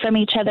 5 feet from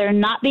each other,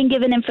 not being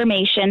given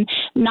information,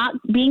 not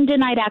being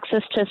denied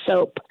access to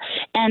soap.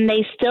 And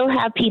they still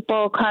have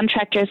people,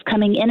 contractors,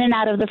 coming in and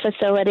out of the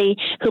facility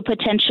who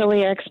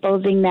potentially are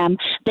exposing them.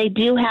 They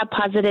do have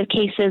positive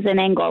cases in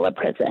Angola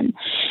prison.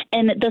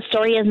 And the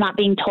story is not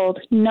being told.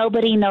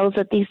 Nobody knows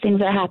that these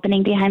things are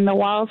happening behind the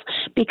walls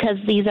because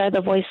these are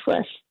the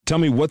voiceless. Tell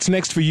me, what's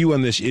next for you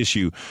on this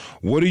issue?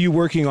 What are you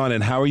working on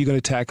and how are you going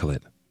to tackle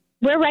it?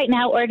 We're right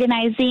now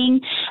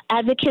organizing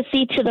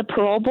advocacy to the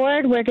parole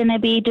board. We're going to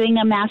be doing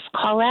a mass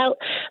call out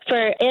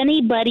for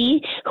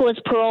anybody who is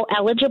parole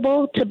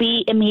eligible to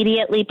be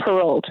immediately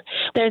paroled.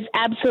 There's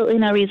absolutely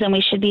no reason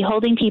we should be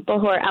holding people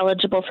who are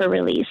eligible for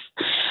release.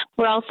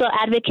 We're also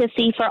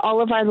advocacy for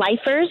all of our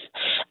lifers.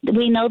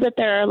 We know that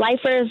there are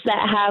lifers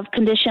that have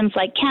conditions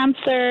like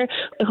cancer,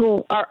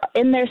 who are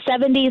in their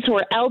 70s, who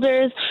are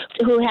elders,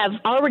 who have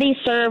already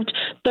served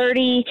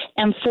 30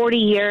 and 40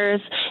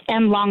 years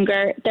and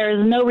longer. There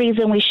is no reason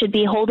we should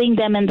be holding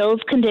them in those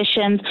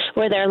conditions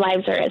where their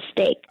lives are at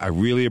stake. I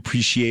really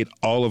appreciate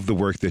all of the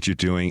work that you're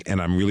doing,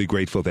 and I'm really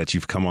grateful that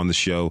you've come on the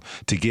show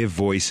to give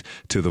voice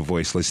to the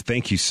voiceless.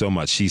 Thank you so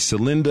much. She's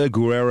Celinda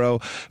Guerrero,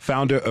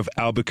 founder of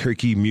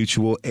Albuquerque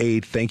Mutual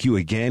Aid. Thank you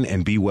again,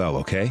 and be well,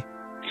 okay?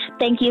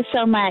 Thank you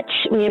so much.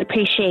 We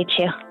appreciate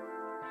you.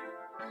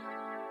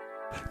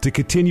 To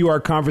continue our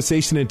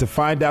conversation and to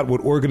find out what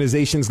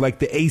organizations like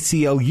the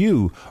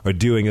ACLU are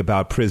doing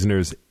about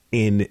prisoners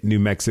in New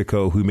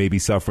Mexico who may be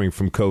suffering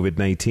from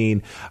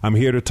COVID-19, I'm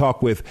here to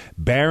talk with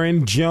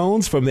Baron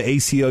Jones from the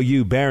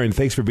ACLU. Baron,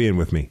 thanks for being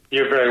with me.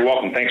 You're very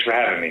welcome. Thanks for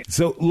having me.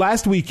 So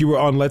last week you were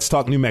on Let's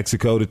Talk New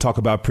Mexico to talk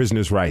about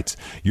prisoners' rights.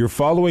 You're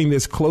following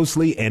this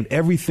closely and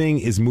everything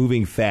is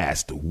moving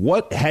fast.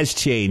 What has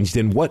changed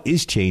and what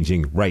is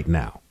changing right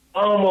now?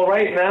 Well,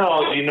 right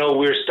now,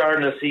 we're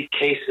starting to see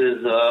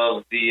cases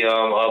of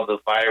the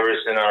virus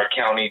in our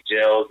county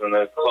jails and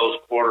the close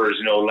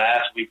quarters.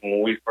 Last week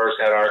when we first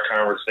had our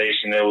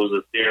conversation, it was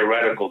a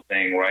theoretical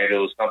thing, right? It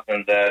was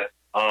something that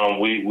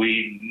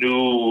we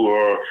knew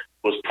or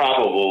was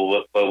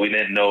probable, but we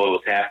didn't know it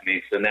was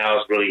happening. So now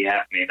it's really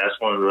happening. That's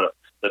one of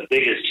the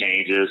biggest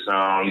changes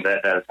that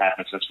has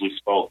happened since we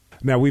spoke.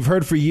 Now, we've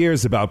heard for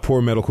years about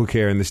poor medical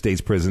care in the state's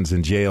prisons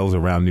and jails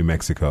around New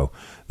Mexico.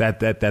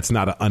 That's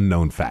not an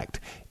unknown fact.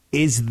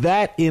 Is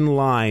that in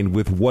line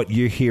with what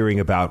you're hearing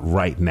about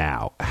right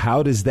now?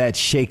 How does that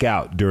shake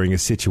out during a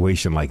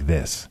situation like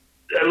this?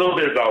 A little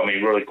bit about me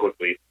really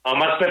quickly.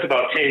 I spent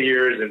about 10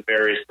 years in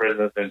various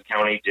prisons and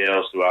county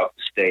jails throughout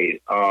the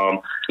state.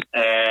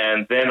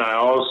 And then I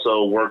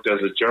also worked as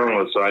a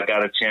journalist, so I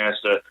got a chance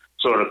to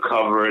sort of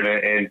cover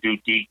it and do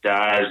deep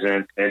dives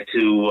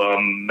into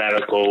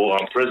medical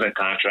prison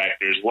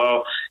contractors.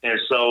 Well, and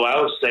so I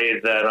would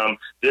say that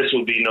this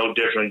would be no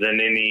different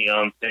than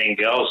anything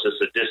else.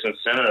 It's a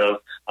disincentive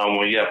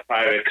when you have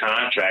private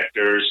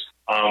contractors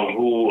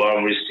who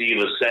receive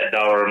a set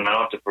dollar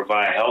amount to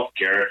provide health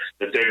care,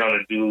 that they're going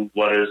to do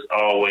what is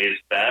always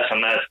best.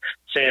 I'm not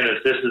saying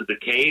that this is the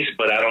case,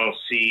 but I don't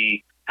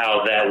see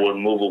how that would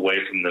move away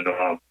from the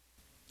norm.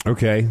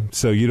 Okay,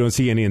 so you don't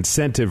see any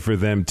incentive for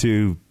them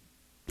to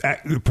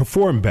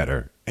perform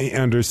better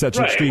under such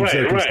extreme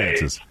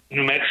circumstances. Right.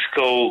 New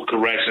Mexico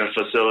correction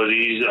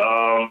facilities,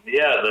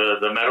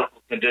 the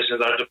medical conditions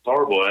are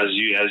deplorable, as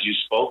you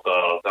spoke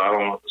of. I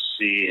don't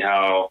see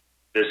how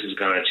this is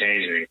going to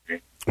change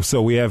anything.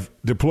 So we have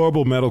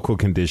deplorable medical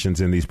conditions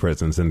in these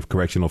prisons and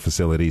correctional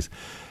facilities,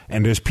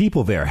 and there's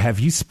people there. Have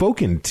you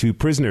spoken to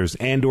prisoners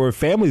and or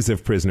families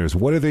of prisoners?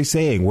 What are they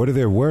saying? What are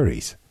their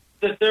worries?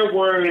 Their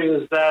worry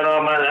is that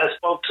I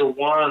spoke to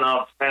one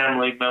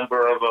family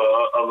member of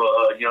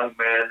a young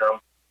man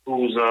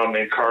who's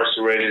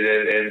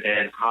incarcerated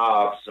in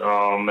Hobbs,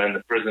 and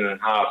the prison in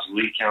Hobbs,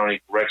 Lee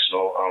County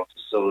Correctional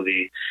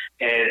Facility,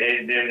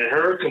 and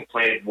her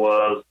complaint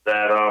was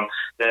that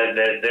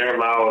they're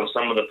allowing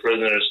some of the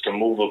prisoners to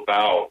move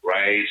about,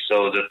 right?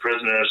 So the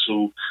prisoners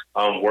who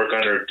work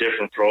under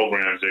different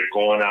programs, they're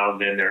going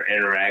out and they're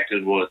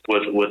interacting with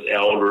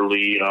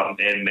elderly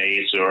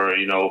inmates or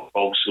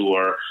folks who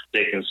are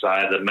sick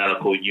inside the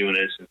medical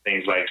units and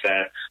things like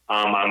that.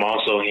 I'm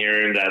also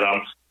hearing that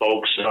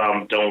folks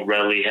don't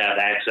readily have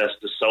access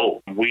to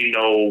soap. We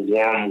know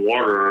warm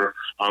water.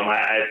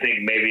 I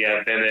think maybe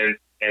I've been in,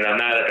 and I'm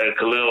not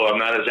Khalil, I'm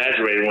not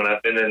exaggerating, when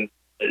I've been in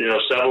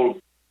several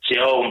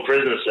jail and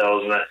prison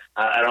cells, and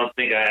I don't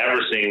think I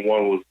ever seen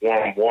one with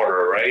warm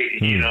water, right?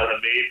 You know what I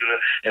mean?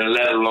 And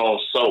let alone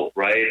soap,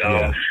 right?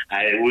 Yeah.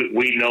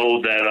 We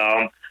know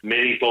that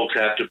many folks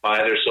have to buy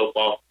their soap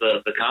off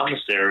the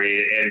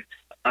commissary, and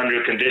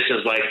under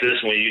conditions like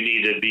this, when you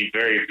need to be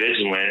very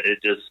vigilant, it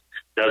just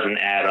doesn't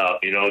add up.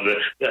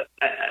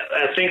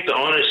 I think the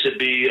onus should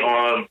be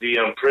on the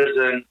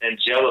prison and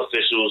jail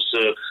officials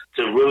to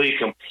really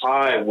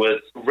comply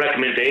with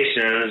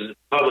recommendations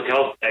public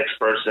health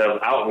experts have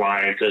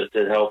outlined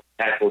to help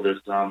tackle this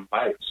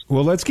virus.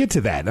 Well, let's get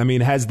to that. I mean,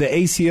 has the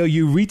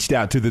ACLU reached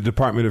out to the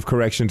Department of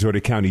Corrections or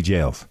the county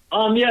jails?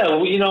 At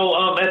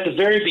the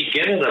very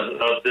beginning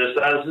of this,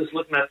 I was just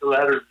looking at the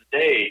letter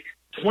today.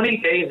 20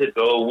 days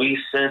ago, we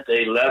sent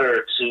a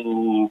letter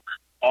to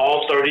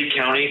all 30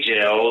 county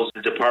jails,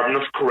 the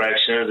Department of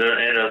Corrections,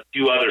 and a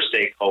few other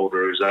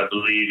stakeholders. I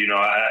believe,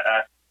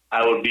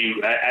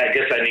 I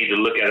guess I need to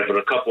look at it, but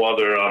a couple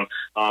other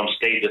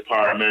State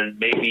Department,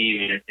 maybe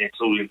even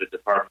including the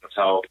Department of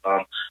Health.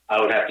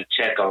 I would have to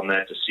check on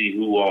that to see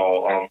who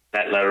all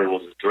that letter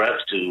was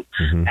addressed to,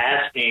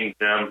 asking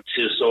them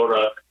to sort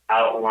of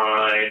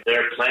outline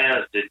their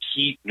plans to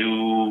keep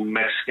New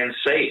Mexicans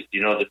safe,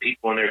 the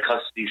people in their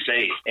custody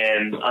safe.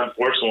 And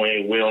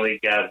unfortunately, we only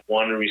got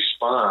one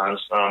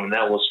response, and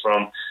that was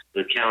from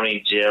the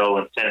county jail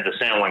and the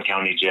San Juan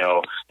County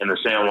Jail and the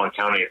San Juan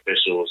County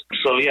officials.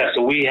 So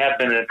we have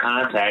been in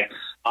contact.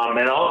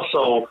 And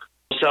also,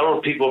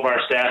 several people of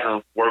our staff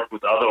have worked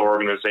with other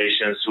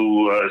organizations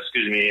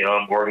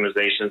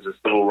organizations and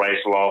civil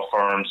rights law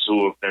firms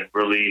who have been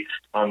really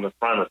on the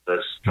front of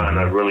this, trying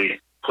to really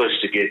push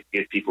to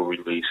get people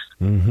released.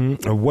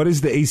 What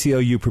is the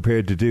ACLU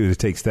prepared to do to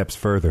take steps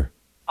further?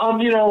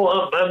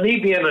 Me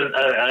being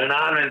a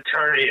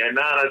non-attorney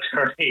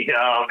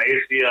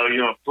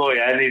ACLU employee,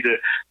 I need to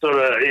sort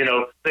of,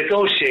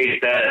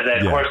 negotiate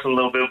that question a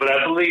little bit. But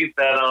I believe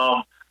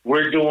that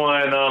we're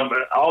doing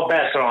all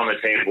bets are on the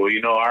table.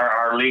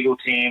 Our legal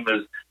team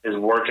is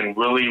working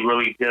really,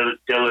 really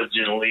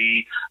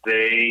diligently.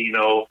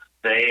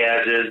 They,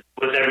 as is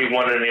with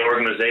everyone in the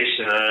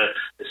organization,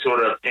 is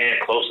sort of paying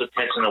close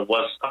attention to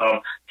what's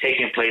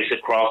taking place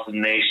across the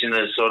nation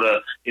and sort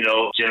of,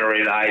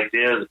 generate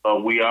ideas.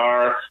 But we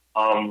are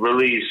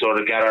really sort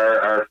of got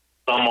our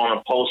thumb on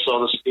a pulse, so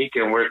to speak,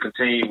 and we're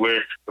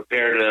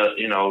prepared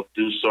to,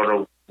 do sort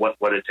of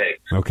what it takes.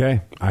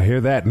 Okay, I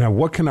hear that. Now,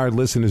 what can our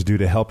listeners do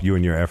to help you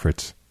in your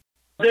efforts?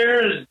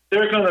 There's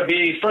going to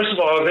be, first of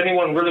all, if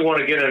anyone really want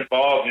to get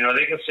involved,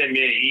 they can send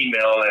me an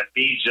email at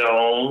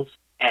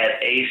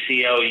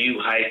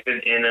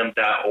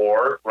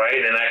bjones@aclu-nm.org,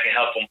 right? And I can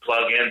help them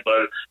plug in.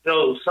 But,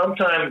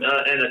 sometime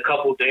in a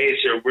couple days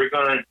here, we're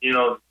going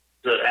to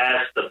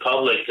ask the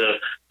public to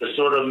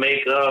sort of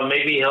make,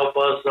 maybe help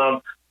us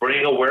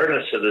bring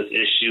awareness to this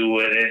issue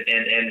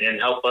and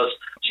help us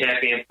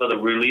champion for the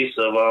release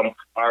of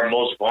our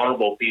most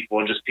vulnerable people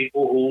and just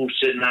people who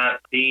should not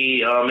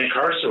be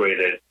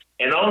incarcerated.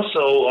 And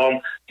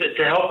also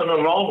to help in the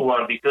long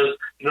run, because,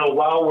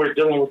 while we're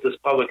dealing with this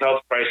public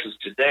health crisis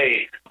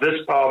today,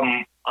 this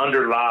problem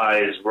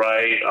underlies,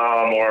 right,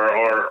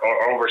 or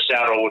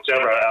overshadow,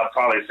 whichever. I'm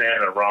probably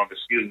saying it wrong.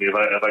 Excuse me if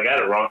I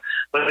got it wrong.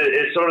 But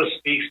it sort of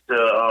speaks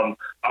to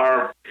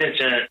our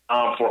penchant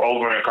for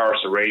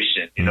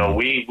over-incarceration.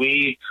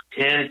 We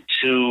tend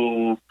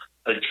to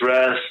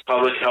address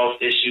public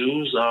health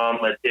issues,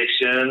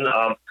 addiction,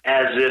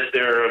 as if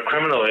they're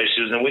criminal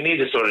issues, and we need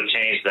to sort of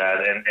change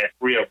that and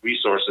free up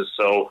resources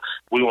so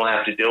we won't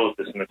have to deal with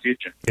this in the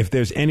future. If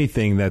there's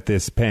anything that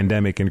this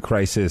pandemic and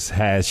crisis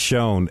has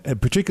shown,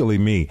 particularly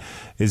me,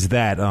 is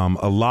that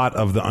a lot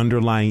of the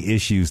underlying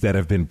issues that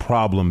have been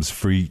problems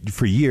for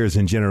years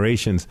and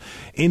generations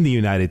in the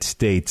United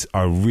States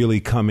are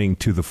really coming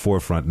to the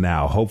forefront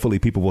now. Hopefully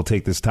people will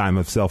take this time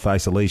of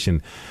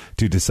self-isolation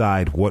to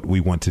decide what we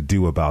want to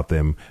do about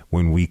them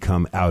when we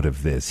come out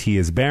of this. He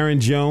is Baron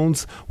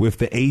Jones with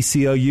the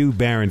ACLU.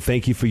 Baron,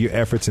 thank you for your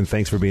efforts and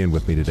thanks for being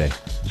with me today.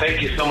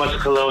 Thank you so much,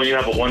 Khalil. You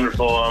have a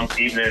wonderful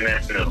evening and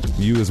afternoon.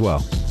 You as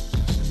well.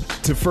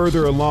 To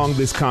further along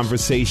this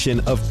conversation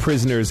of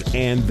prisoners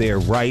and their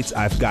rights,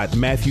 I've got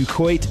Matthew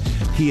Coit.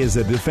 He is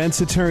a defense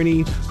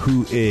attorney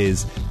who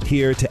is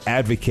here to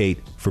advocate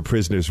for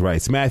prisoners'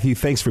 rights. Matthew,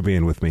 thanks for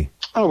being with me.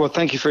 Oh, well,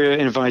 thank you for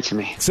inviting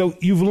me. So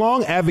you've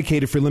long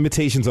advocated for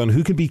limitations on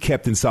who can be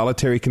kept in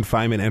solitary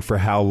confinement and for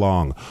how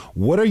long.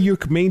 What are your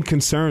main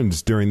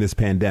concerns during this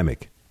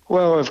pandemic?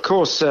 Well, of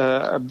course,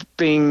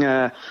 being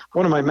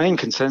one of my main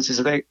concerns is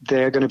that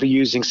they're going to be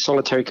using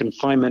solitary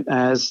confinement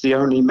as the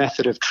only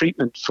method of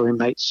treatment for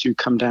inmates who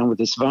come down with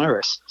this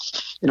virus.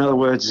 In other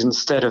words,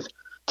 instead of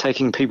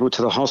taking people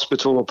to the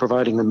hospital or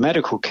providing them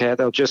medical care,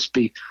 they'll just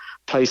be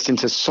placed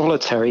into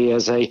solitary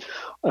as a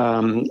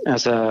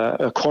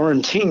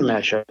quarantine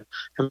measure.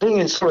 And being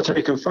in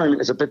solitary confinement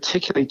is a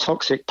particularly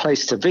toxic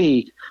place to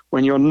be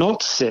when you're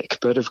not sick.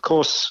 But of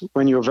course,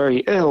 when you're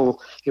very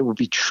ill, it will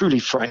be truly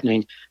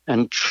frightening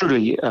and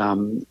truly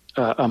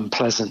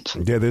unpleasant.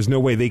 Yeah, there's no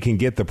way they can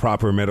get the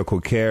proper medical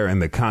care and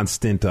the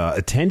constant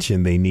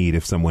attention they need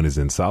if someone is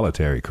in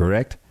solitary,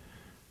 correct?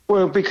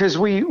 Well, because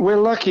we're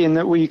lucky in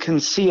that we can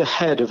see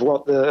ahead of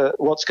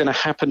what's going to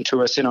happen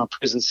to us in our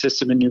prison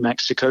system in New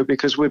Mexico,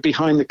 because we're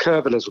behind the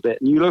curve a little bit.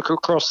 And you look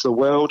across the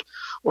world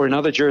or in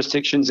other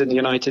jurisdictions in the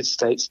United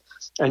States,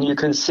 and you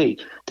can see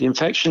the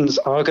infections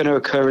are going to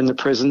occur in the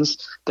prisons.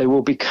 They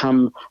will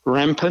become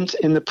rampant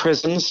in the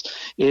prisons.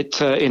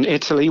 In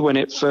Italy, when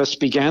it first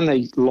began,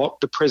 they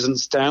locked the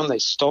prisons down. They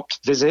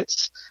stopped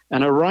visits,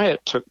 and a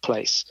riot took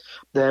place.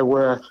 There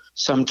were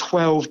some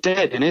 12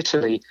 dead in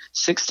Italy.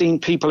 16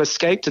 people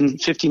escaped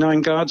and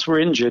 59 guards were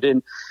injured.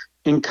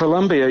 In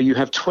Colombia, you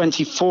have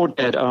 24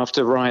 dead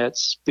after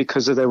riots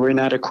because there were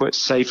inadequate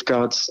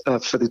safeguards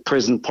for the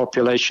prison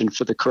population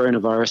for the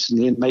coronavirus, and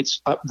the inmates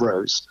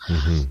uprose.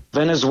 Mm-hmm.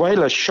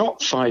 Venezuela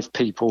shot 5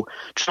 people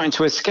trying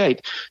to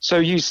escape. So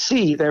you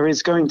see there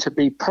is going to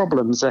be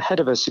problems ahead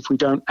of us if we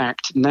don't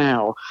act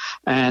now.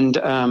 And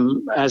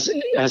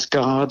as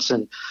guards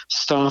and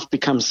staff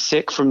become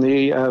sick from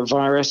the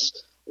virus,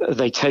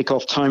 they take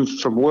off time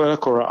from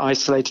work or are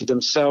isolated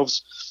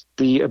themselves,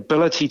 the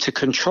ability to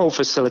control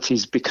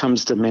facilities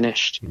becomes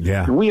diminished.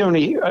 Yeah.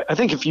 I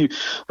think if you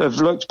have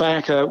looked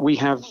back, we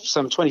have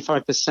some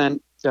 25%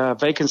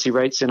 vacancy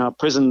rates in our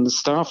prison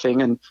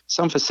staffing, and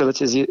some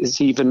facilities is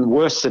even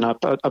worse than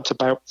up to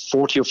about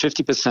 40 or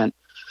 50%.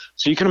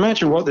 So you can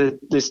imagine what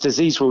this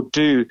disease will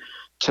do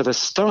to the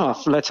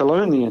staff, let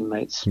alone the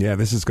inmates. Yeah,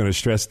 this is going to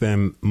stress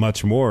them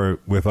much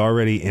more with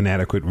already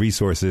inadequate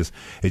resources.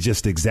 It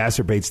just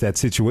exacerbates that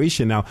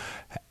situation. Now,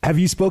 have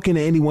you spoken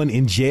to anyone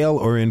in jail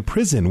or in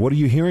prison? What are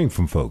you hearing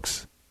from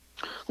folks?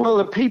 Well,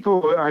 the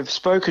people I've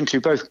spoken to,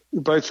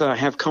 both I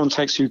have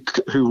contacts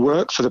who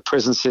work for the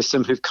prison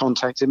system who've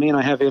contacted me, and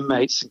I have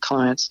inmates and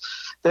clients.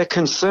 They're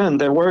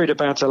concerned. They're worried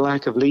about a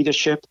lack of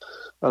leadership,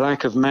 a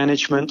lack of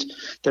management.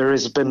 There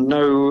has been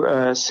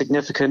no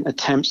significant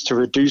attempts to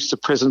reduce the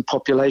prison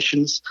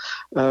populations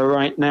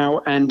right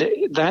now, and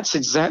that's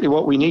exactly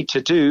what we need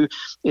to do.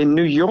 In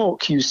New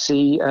York, you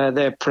see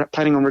they're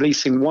planning on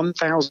releasing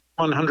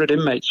 1,100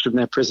 inmates from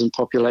their prison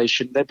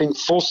population. They're being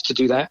forced to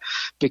do that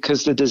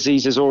because the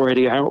disease has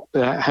already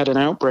had an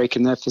outbreak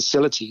in their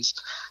facilities.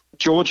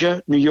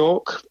 Georgia, New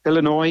York,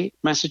 Illinois,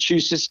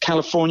 Massachusetts,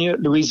 California,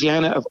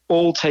 Louisiana have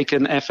all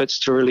taken efforts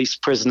to release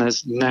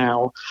prisoners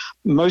now,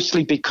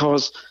 mostly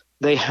because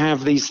they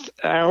have these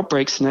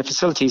outbreaks in their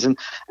facilities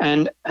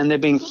and they're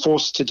being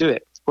forced to do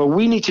it. Well,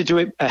 we need to do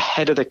it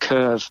ahead of the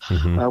curve.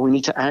 We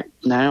need to act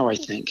now, I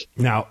think.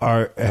 Now,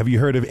 have you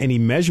heard of any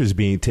measures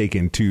being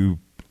taken to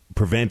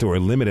prevent or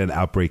limit an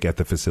outbreak at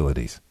the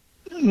facilities?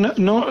 No,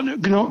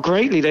 not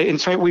greatly. In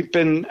fact, we've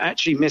been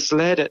actually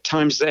misled at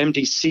times. The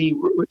MDC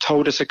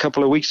told us a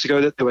couple of weeks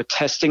ago that they were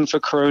testing for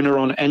corona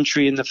on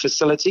entry in the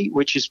facility,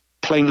 which is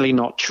plainly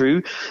not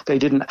true. They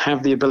didn't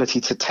have the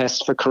ability to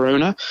test for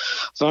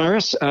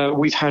coronavirus.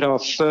 We've had our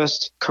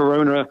first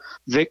corona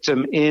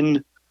victim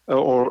in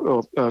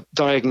or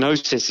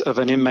diagnosis of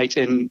an inmate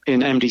in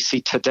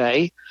MDC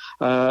today.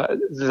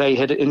 They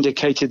had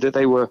indicated that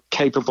they were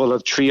capable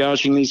of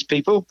triaging these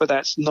people, but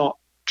that's not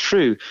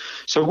true.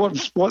 So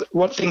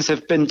what things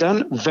have been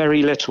done?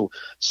 Very little.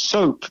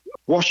 Soap,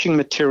 washing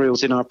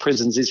materials in our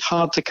prisons is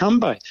hard to come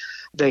by.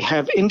 They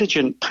have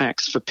indigent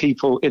packs for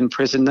people in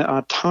prison that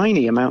are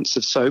tiny amounts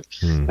of soap,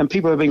 and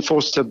people are being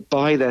forced to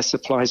buy their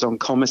supplies on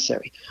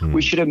commissary.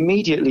 We should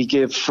immediately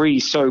give free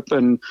soap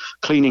and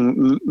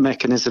cleaning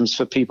mechanisms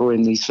for people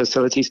in these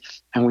facilities,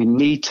 and we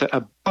need to,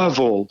 above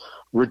all,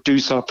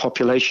 reduce our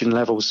population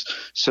levels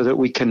so that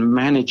we can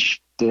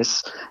manage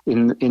this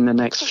in the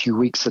next few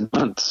weeks and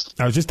months.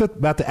 I was just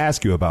about to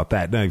ask you about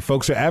that. Now,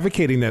 folks are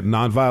advocating that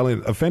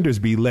nonviolent offenders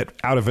be let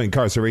out of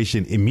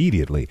incarceration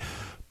immediately.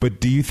 But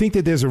do you think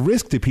that there's a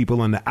risk to people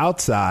on the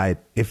outside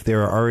if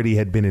there already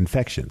had been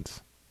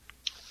infections?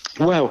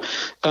 Well,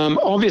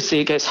 obviously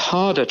it gets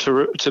harder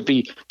to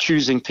be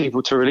choosing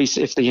people to release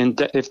if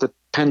the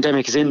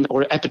pandemic is in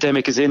or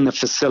epidemic is in the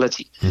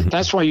facility.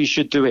 That's why you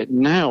should do it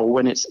now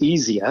when it's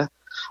easier.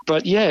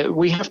 But yeah,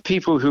 we have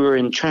people who are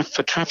in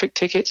for traffic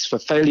tickets, for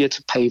failure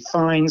to pay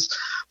fines,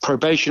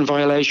 probation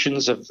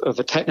violations of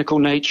a technical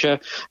nature.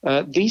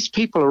 These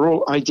people are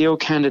all ideal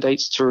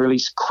candidates to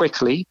release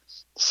quickly.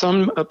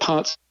 Some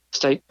parts of the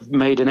state have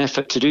made an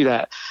effort to do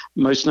that,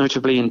 most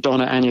notably in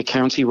Donna Ana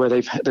County, where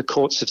the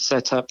courts have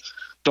set up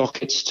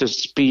dockets to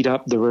speed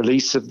up the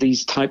release of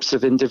these types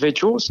of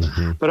individuals.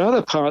 But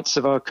other parts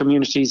of our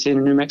communities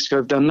in New Mexico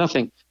have done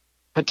nothing.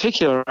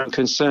 Particularly, I'm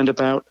concerned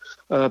about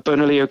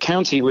Bernalillo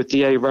County with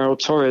DA Raul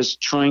Torres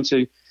trying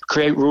to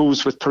create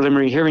rules with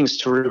preliminary hearings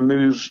to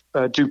remove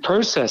due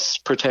process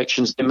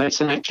protections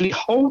inmates and actually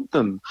hold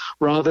them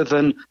rather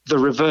than the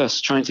reverse,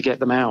 trying to get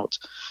them out.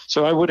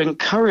 So I would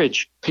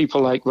encourage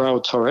people like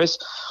Raul Torres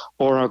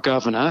or our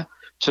governor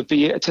to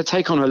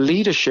take on a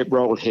leadership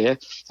role here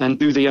and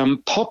do the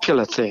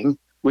unpopular thing,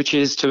 which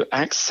is to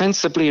act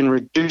sensibly and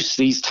reduce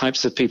these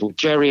types of people,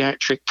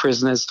 geriatric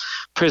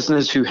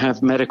prisoners who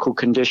have medical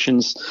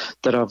conditions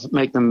that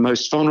make them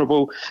most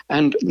vulnerable,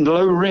 and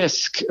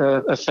low-risk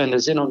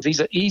offenders.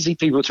 These are easy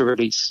people to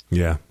release.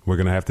 Yeah, we're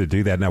going to have to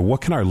do that. Now,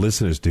 what can our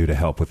listeners do to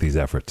help with these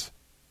efforts?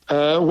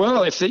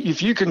 Well,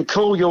 if you can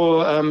call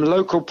your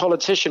local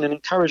politician and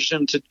encourage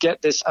them to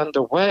get this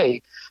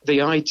underway, the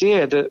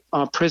idea that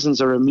our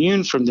prisons are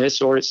immune from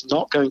this or it's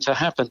not going to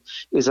happen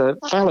is a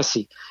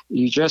fallacy.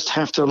 You just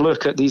have to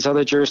look at these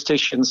other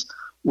jurisdictions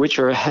which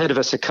are ahead of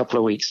us a couple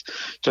of weeks.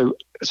 So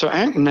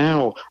act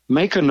now,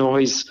 make a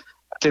noise,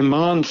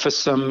 demand for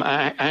some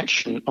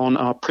action on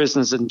our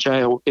prisoners and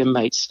jail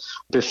inmates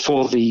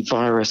before the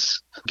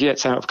virus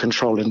gets out of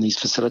control in these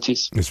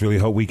facilities. Let's really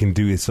hope we can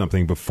do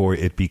something before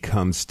it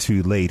becomes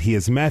too late. He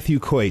is Matthew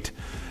Coit,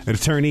 an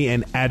attorney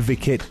and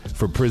advocate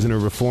for prisoner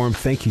reform.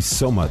 Thank you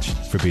so much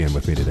for being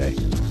with me today.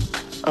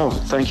 Oh,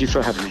 thank you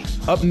for having me.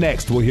 Up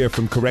next, we'll hear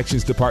from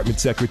Corrections Department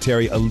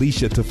Secretary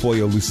Alicia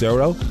Tafoya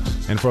Lucero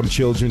and from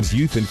Children's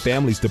Youth and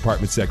Families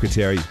Department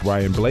Secretary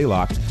Brian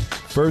Blaylock.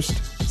 First,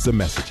 some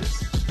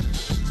messages.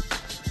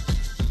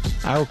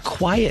 Our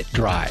quiet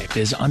drive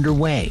is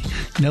underway.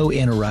 No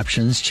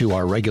interruptions to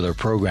our regular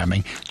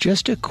programming.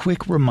 Just a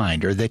quick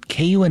reminder that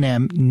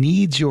KUNM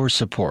needs your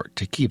support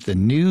to keep the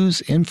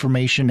news,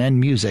 information, and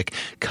music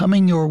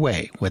coming your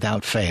way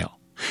without fail.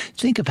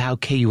 Think of how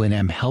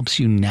KUNM helps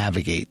you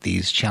navigate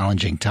these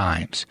challenging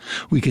times.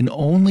 We can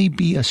only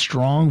be a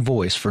strong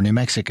voice for New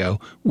Mexico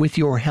with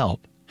your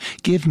help.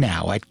 Give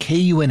now at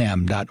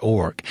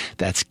KUNM.org.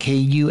 That's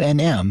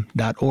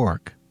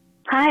KUNM.org.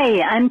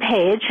 Hi, I'm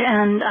Paige,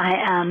 and I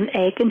am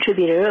a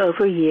contributor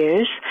over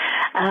years,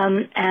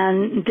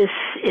 and this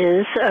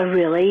is a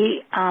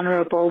really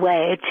honorable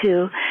way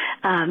to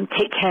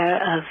take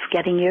care of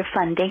getting your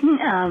funding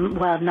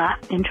while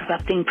not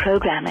interrupting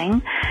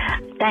programming.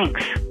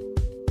 Thanks.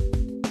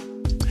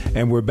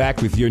 And we're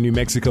back with your New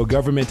Mexico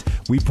government.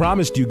 We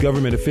promised you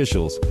government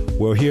officials.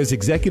 Well, here's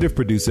executive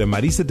producer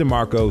Marisa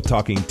DeMarco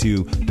talking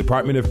to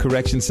Department of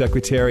Corrections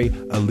Secretary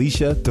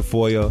Alicia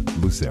Tafoya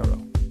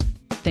Lucero.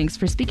 Thanks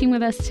for speaking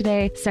with us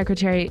today,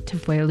 Secretary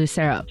Tafoya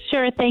Lucero.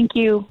 Sure, thank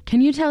you.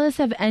 Can you tell us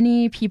of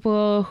any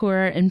people who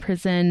are in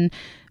prison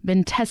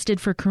been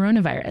tested for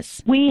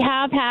coronavirus? We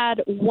have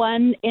had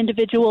one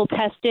individual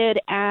tested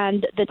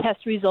and the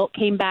test result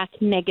came back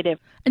negative.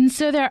 And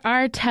so there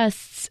are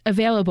tests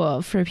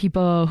available for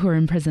people who are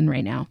in prison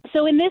right now.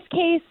 So in this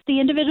case,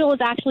 the individual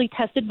was actually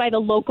tested by the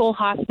local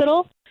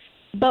hospital,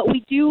 but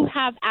we do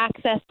have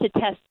access to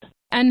tests.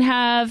 And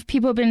have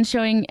people been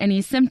showing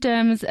any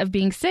symptoms of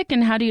being sick?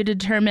 And how do you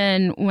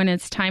determine when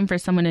it's time for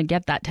someone to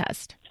get that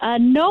test?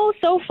 No,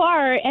 so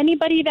far,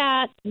 anybody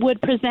that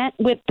would present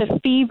with the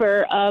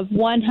fever of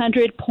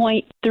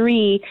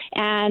 100.3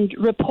 and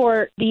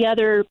report the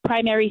other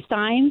primary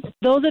signs,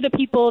 those are the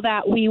people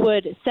that we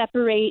would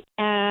separate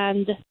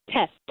and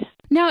test.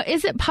 Now,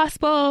 is it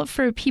possible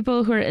for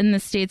people who are in the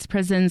state's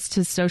prisons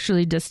to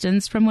socially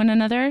distance from one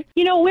another?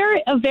 You know,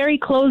 we're a very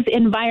closed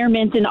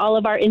environment in all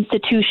of our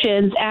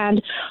institutions,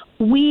 and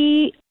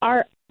we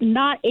are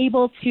not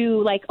able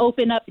to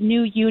open up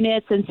new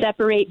units and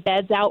separate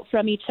beds out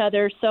from each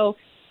other. So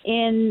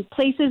in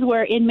places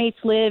where inmates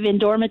live in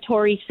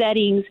dormitory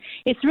settings,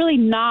 it's really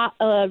not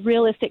a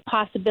realistic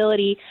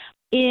possibility.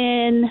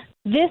 In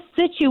this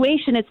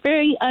situation, it's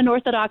very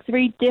unorthodox,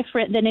 very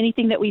different than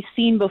anything that we've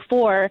seen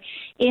before,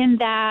 in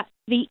that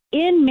the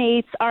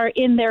inmates are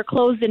in their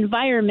closed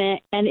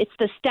environment, and it's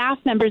the staff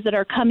members that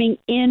are coming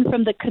in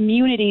from the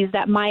communities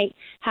that might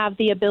have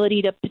the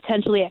ability to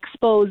potentially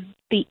expose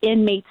the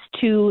inmates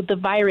to the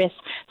virus.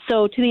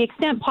 So to the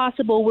extent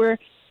possible, we're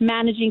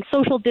managing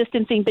social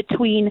distancing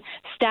between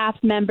staff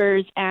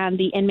members and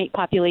the inmate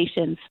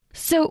populations.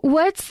 So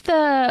what's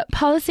the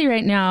policy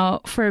right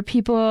now for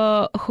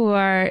people who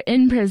are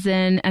in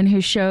prison and who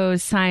show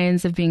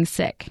signs of being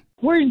sick?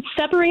 We're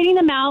separating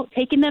them out,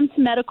 taking them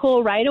to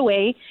medical right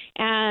away,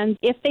 and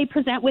if they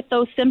present with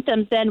those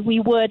symptoms, then we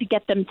would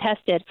get them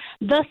tested.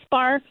 Thus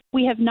far,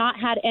 we have not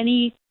had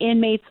any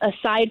inmates,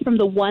 aside from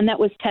the one that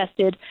was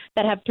tested,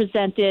 that have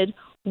presented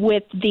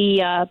with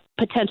the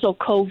potential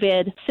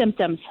COVID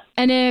symptoms.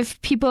 And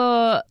if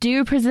people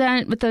do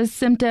present with those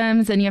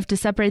symptoms and you have to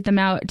separate them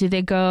out, do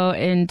they go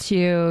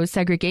into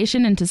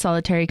segregation, into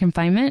solitary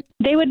confinement?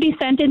 They would be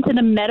sent into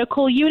the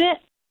medical unit,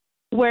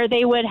 where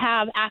they would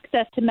have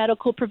access to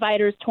medical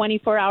providers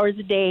 24 hours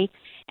a day,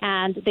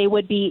 and they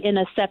would be in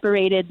a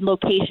separated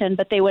location,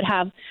 but they would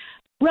have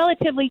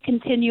relatively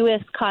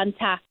continuous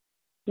contact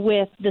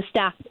with the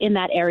staff in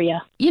that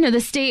area. You know, the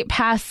state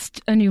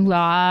passed a new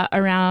law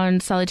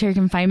around solitary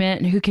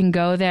confinement and who can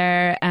go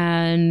there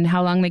and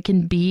how long they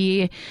can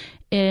be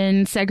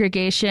in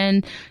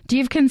segregation. Do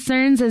you have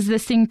concerns as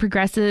this thing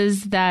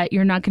progresses that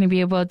you're not going to be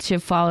able to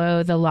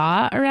follow the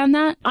law around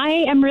that? I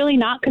am really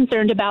not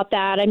concerned about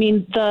that. I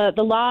mean, the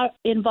law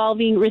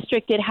involving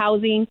restricted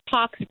housing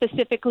talks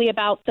specifically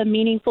about the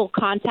meaningful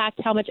contact,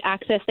 how much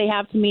access they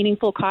have to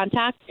meaningful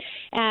contact.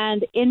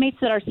 And inmates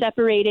that are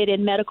separated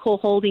in medical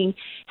holding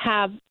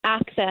have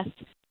access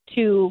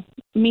to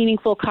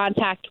meaningful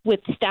contact with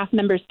staff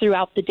members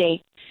throughout the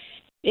day.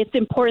 It's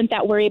important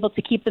that we're able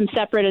to keep them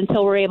separate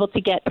until we're able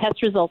to get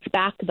test results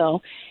back,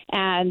 though,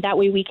 and that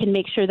way we can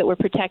make sure that we're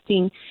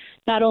protecting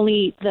not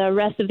only the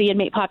rest of the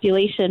inmate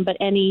population, but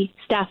any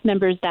staff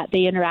members that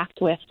they interact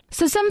with.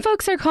 So some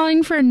folks are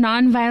calling for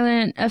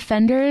nonviolent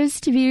offenders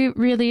to be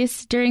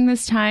released during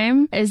this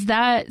time. Is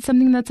that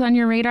something that's on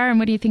your radar, and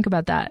what do you think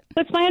about that?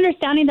 It's my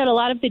understanding that a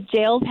lot of the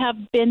jails have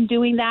been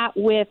doing that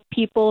with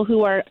people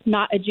who are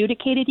not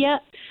adjudicated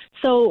yet.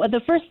 So the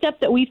first step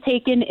that we've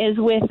taken is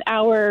with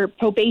our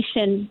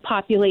probation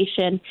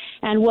population,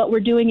 and what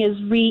we're doing is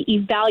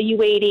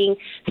reevaluating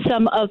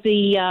some of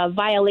the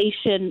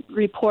violation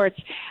reports.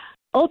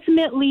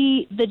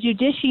 Ultimately, the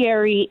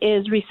judiciary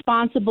is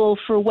responsible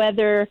for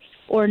whether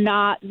or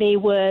not they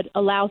would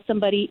allow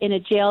somebody in a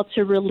jail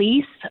to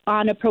release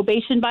on a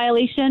probation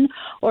violation,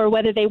 or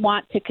whether they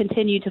want to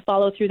continue to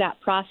follow through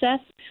that process.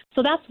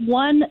 So that's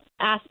one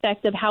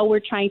aspect of how we're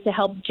trying to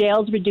help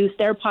jails reduce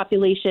their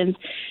populations.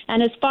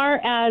 And as far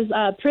as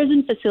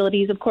prison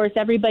facilities, of course,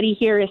 everybody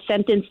here is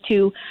sentenced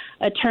to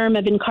a term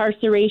of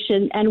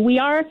incarceration, and we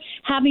are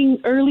having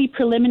early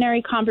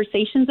preliminary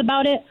conversations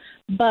about it,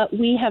 but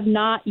we have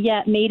not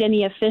yet made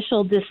any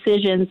official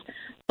decisions.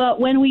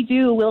 But when we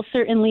do, we'll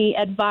certainly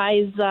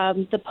advise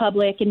the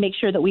public and make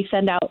sure that we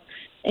send out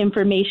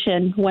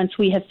information once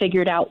we have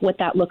figured out what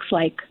that looks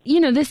like. You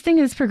know, this thing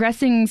is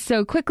progressing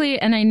so quickly,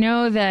 and I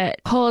know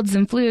that colds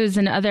and flus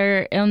and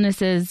other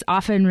illnesses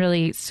often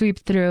really sweep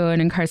through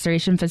an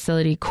incarceration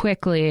facility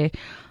quickly.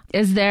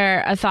 Is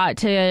there a thought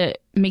to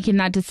making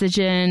that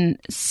decision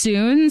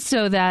soon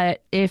so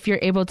that if you're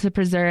able to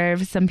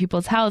preserve some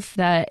people's health,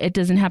 that it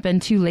doesn't happen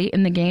too late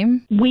in the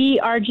game? We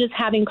are just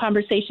having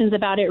conversations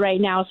about it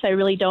right now, so I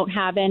really don't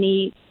have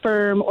any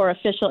firm or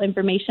official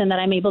information that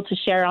I'm able to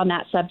share on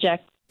that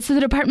subject. So the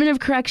Department of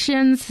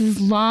Corrections has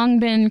long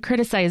been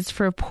criticized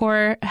for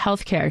poor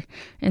health care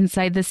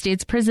inside the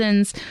state's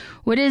prisons.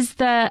 What is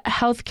the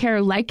health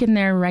care like in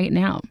there right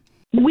now?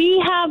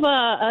 We have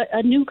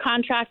a new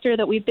contractor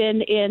that we've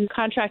been in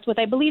contract with,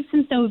 I believe,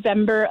 since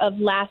November of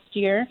last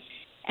year.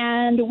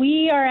 And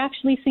we are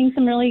actually seeing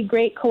some really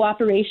great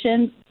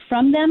cooperation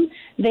from them.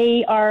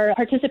 They are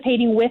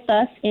participating with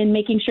us in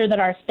making sure that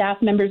our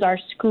staff members are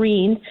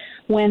screened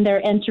when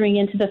they're entering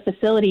into the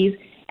facilities.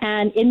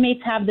 And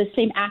inmates have the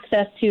same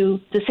access to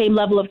the same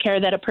level of care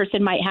that a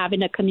person might have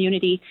in a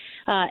community.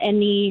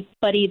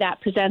 Anybody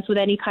that presents with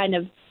any kind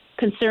of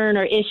concern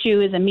or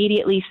issue is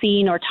immediately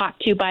seen or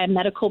talked to by a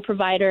medical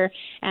provider.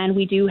 And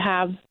we do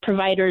have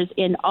providers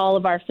in all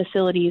of our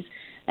facilities.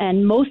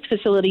 And most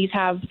facilities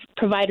have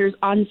providers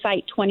on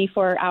site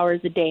 24 hours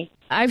a day.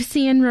 I've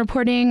seen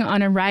reporting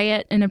on a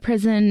riot in a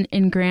prison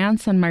in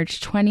Grants on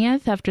March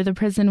 20th after the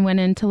prison went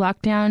into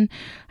lockdown.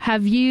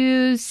 Have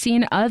you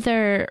seen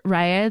other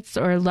riots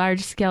or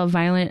large-scale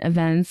violent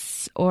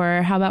events,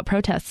 or how about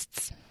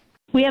protests?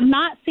 We have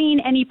not seen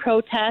any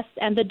protests,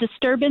 and the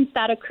disturbance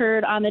that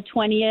occurred on the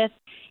 20th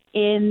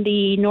in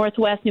the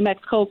Northwest New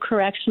Mexico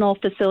Correctional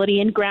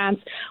Facility in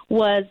Grants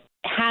was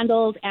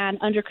handled and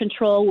under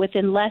control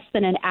within less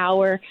than an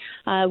hour.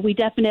 We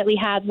definitely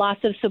had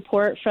lots of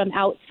support from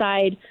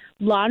outside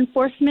law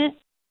enforcement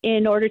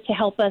in order to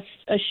help us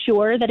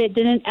assure that it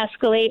didn't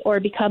escalate or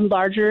become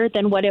larger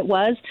than what it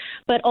was.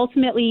 But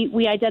ultimately,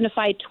 we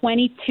identified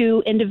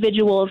 22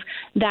 individuals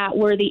that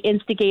were the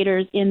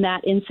instigators in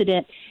that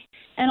incident.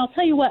 And I'll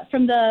tell you what,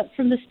 from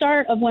the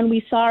start of when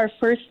we saw our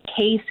first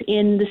case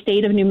in the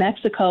state of New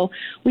Mexico,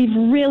 we've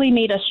really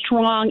made a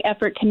strong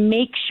effort to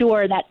make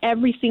sure that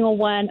every single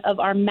one of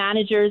our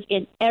managers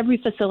in every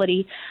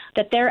facility,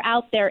 that they're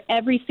out there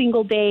every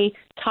single day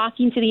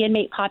talking to the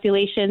inmate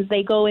populations.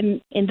 They go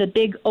in the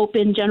big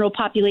open general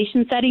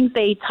population settings.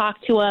 They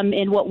talk to them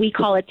in what we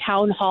call a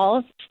town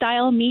hall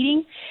style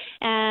meeting.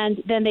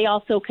 And then they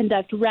also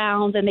conduct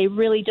rounds, and they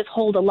really just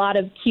hold a lot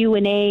of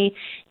Q&A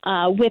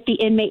with the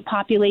inmate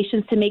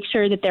populations to make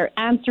sure that they're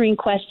answering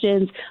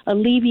questions,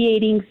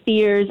 alleviating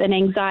fears and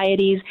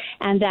anxieties,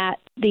 and that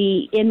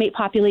the inmate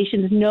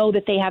populations know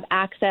that they have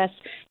access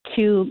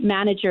to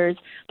managers.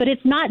 But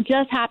it's not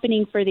just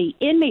happening for the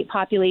inmate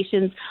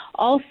populations.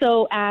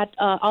 Also at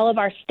all of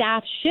our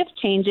staff shift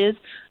changes,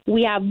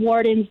 we have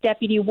wardens,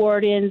 deputy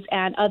wardens,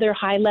 and other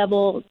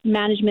high-level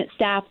management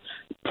staff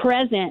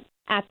present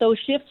at those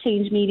shift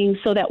change meetings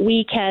so that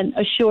we can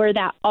assure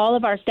that all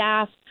of our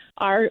staff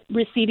are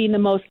receiving the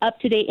most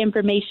up-to-date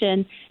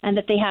information and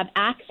that they have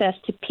access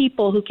to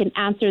people who can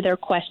answer their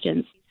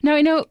questions. Now,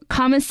 I know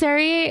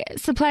commissary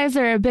supplies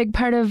are a big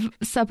part of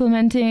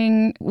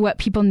supplementing what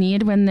people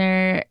need when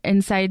they're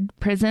inside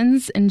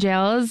prisons and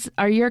jails.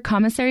 Are your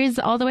commissaries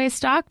all the way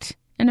stocked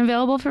and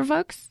available for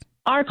folks?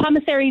 Our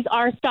commissaries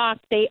are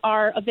stocked, they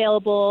are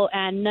available,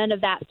 and none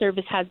of that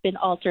service has been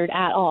altered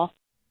at all.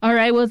 All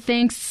right. Well,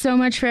 thanks so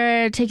much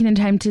for taking the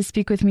time to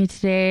speak with me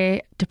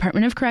today.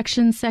 Department of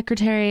Corrections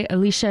Secretary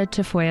Alicia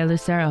Tafoya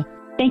Lucero.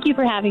 Thank you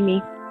for having me.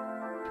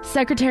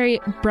 Secretary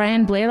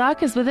Brian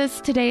Blaylock is with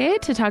us today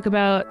to talk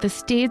about the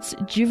state's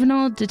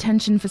juvenile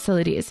detention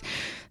facilities.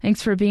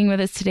 Thanks for being with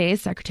us today,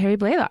 Secretary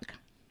Blaylock.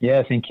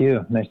 Yeah, thank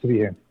you. Nice to be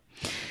here.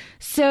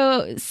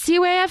 So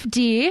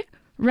CYFD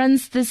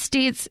runs the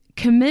state's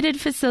committed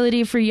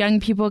facility for young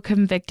people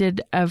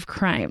convicted of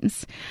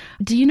crimes.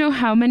 Do you know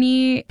how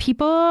many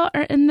people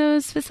are in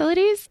those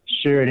facilities?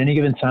 Sure. At any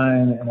given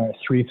time in our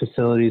 3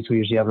 facilities, we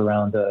usually have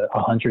around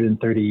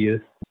 130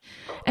 youth.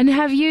 And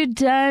have you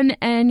done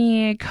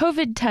any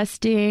COVID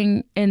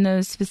testing in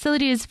those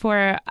facilities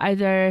for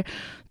either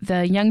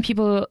the young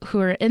people who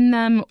are in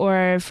them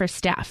or for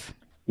staff?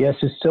 Yes.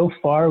 So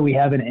far, we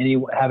haven't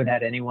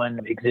had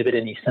anyone exhibit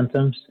any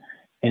symptoms.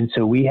 And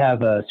so we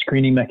have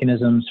screening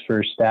mechanisms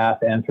for staff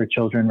and for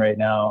children right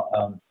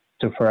now.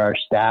 So for our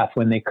staff,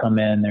 when they come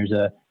in, there's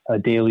a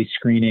daily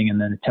screening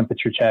and then a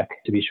temperature check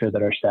to be sure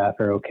that our staff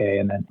are okay.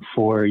 And then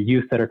for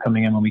youth that are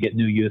coming in, when we get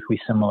new youth, we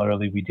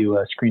do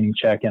a screening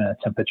check and a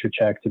temperature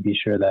check to be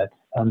sure that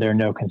there are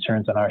no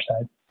concerns on our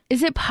side.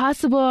 Is it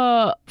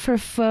possible for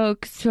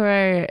folks who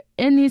are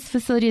in these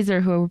facilities or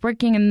who are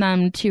working in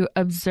them to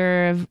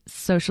observe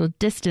social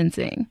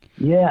distancing?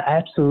 Yeah,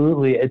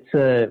 absolutely.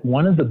 It's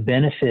one of the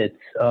benefits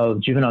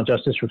of juvenile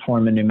justice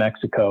reform in New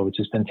Mexico, which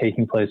has been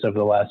taking place over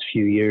the last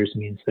few years,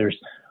 means there's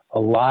a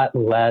lot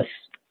less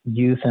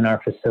youth in our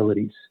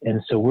facilities.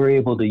 And so we're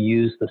able to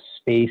use the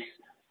space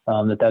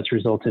that's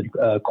resulted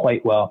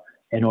quite well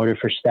in order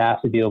for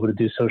staff to be able to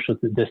do social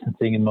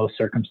distancing in most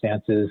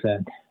circumstances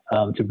and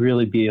to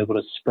really be able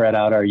to spread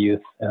out our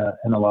youth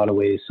in a lot of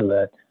ways so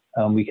that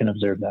we can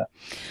observe that.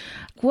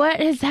 What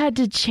has had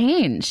to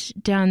change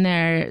down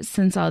there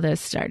since all this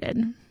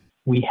started?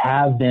 We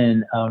have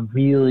been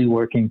really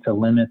working to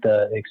limit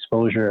the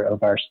exposure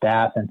of our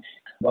staff, and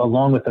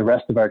along with the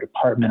rest of our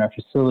department, our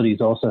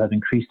facilities also have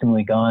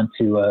increasingly gone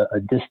to a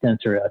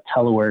distance or a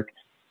telework,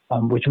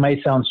 which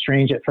might sound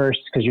strange at first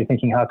because you're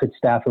thinking, how could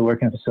staff who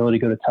work in a facility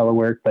go to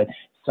telework? But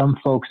some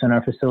folks in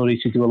our facilities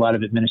who do a lot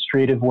of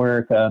administrative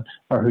work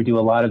or who do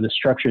a lot of the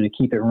structure to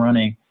keep it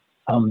running,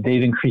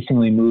 they've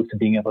increasingly moved to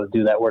being able to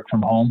do that work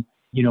from home.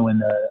 When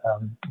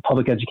the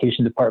public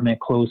education department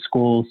closed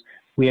schools,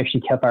 we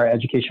actually kept our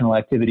educational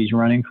activities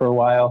running for a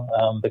while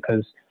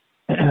because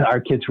our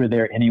kids were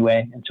there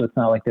anyway. And so it's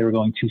not like they were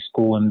going to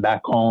school and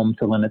back home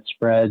to limit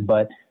spread.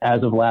 But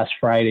as of last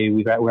Friday,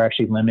 we're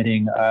actually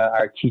limiting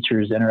our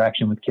teachers'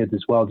 interaction with kids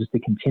as well, just to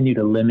continue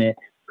to limit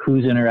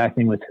who's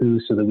interacting with who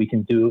so that we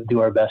can do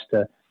our best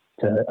to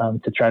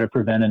try to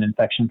prevent an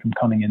infection from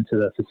coming into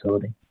the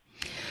facility.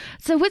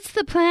 So what's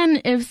the plan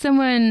if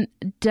someone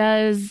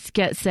does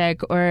get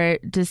sick or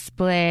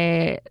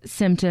display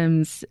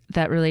symptoms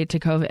that relate to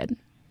COVID?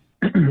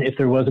 If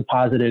there was a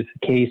positive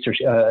case or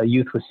a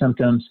youth with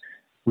symptoms,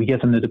 we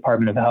get them to the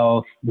Department of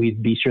Health.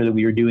 We'd be sure that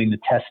we were doing the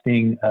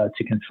testing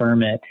to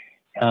confirm it.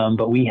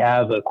 But we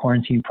have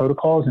quarantine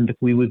protocols, and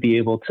we would be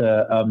able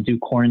to do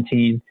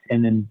quarantine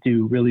and then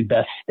do really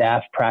best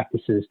staff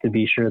practices to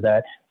be sure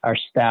that our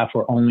staff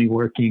were only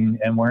working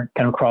and weren't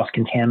kind of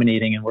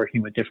cross-contaminating and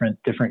working with different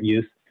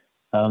youth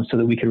so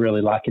that we could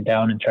really lock it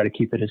down and try to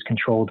keep it as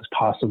controlled as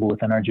possible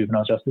within our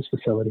juvenile justice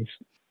facilities.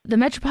 The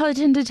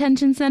Metropolitan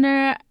Detention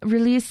Center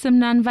released some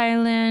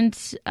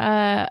nonviolent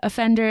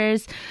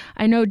offenders.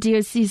 I know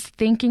DOC's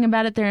thinking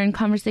about it. They're in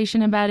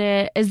conversation about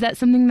it. Is that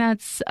something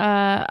that's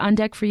on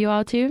deck for you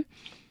all too?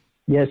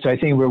 Yeah, so I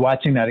think we're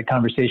watching that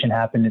conversation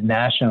happen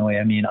nationally.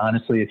 I mean,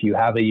 honestly, if you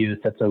have a youth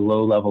that's a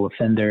low-level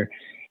offender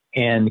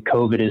and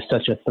COVID is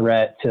such a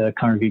threat to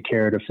congregate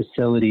care at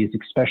facilities,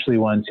 especially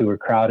ones who are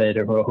crowded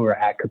or who are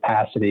at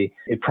capacity,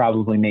 it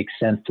probably makes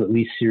sense to at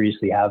least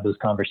seriously have those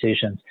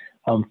conversations.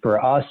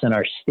 For us in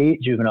our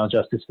state juvenile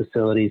justice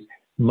facilities,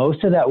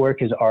 most of that work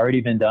has already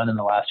been done in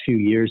the last few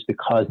years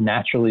because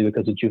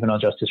of juvenile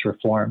justice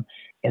reform.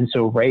 And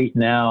so right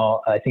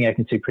now, I think I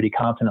can say pretty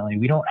confidently,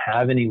 we don't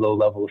have any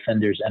low-level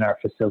offenders in our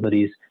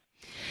facilities.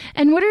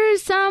 And what are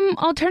some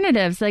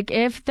alternatives? Like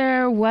if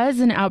there was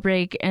an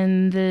outbreak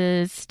in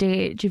the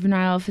state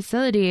juvenile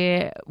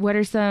facility,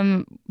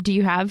 do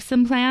you have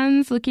some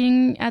plans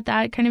looking at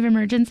that kind of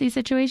emergency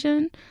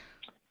situation?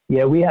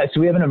 Yeah, we have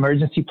an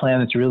emergency plan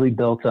that's really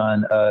built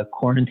on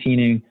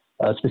quarantining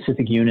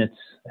specific units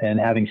and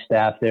having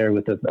staff there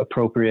with the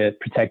appropriate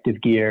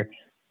protective gear,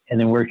 and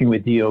then working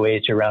with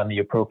DOH around the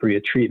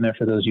appropriate treatment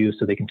for those youth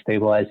so they can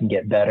stabilize and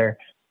get better.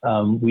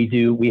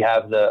 We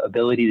have the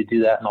ability to do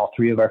that in all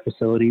three of our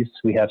facilities.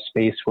 We have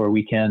space where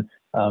we can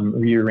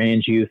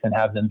rearrange youth and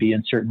have them be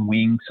in certain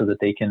wings so that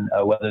they can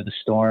weather the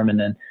storm. And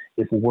then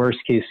if worst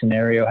case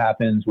scenario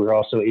happens, we're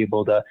also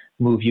able to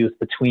move youth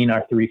between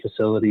our three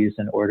facilities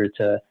in order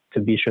to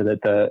be sure that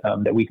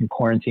that we can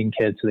quarantine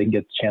kids so they can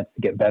get the chance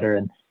to get better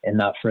and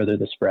not further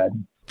the spread.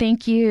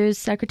 Thank you,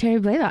 Secretary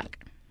Blaylock.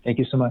 Thank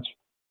you so much.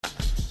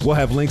 We'll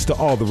have links to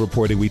all the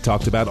reporting we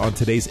talked about on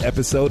today's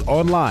episode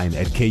online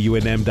at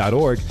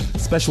KUNM.org.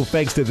 Special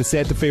thanks to the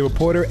Santa Fe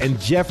reporter and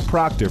Jeff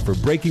Proctor for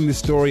breaking the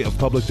story of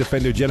Public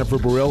Defender Jennifer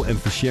Burrill and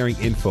for sharing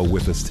info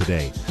with us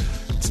today.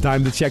 It's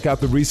time to check out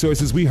the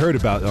resources we heard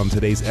about on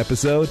today's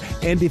episode.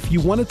 And if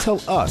you want to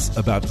tell us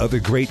about other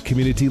great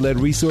community-led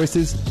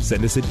resources,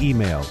 send us an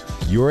email,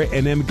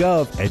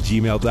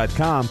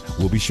 yournmgov@gmail.com.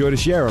 We'll be sure to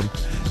share them.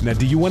 Now,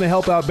 do you want to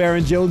help out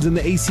Baron Jones in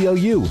the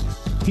ACLU?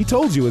 He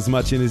told you as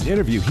much in his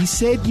interview. He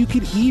said you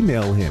could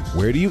email him.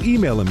 Where do you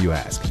email him, you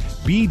ask?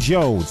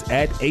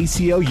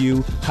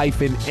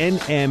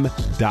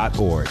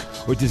 bjones@aclu-nm.org.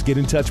 Or just get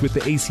in touch with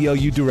the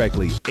ACLU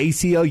directly,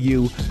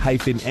 aclu-nm.org.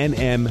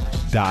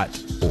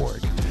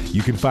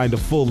 You can find a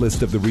full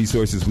list of the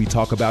resources we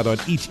talk about on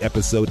each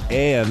episode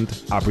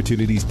and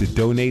opportunities to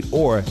donate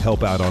or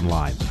help out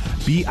online.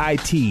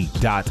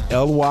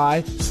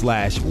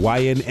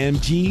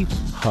 bit.ly/YNMG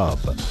Hub.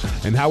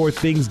 And how are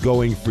things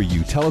going for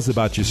you? Tell us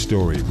about your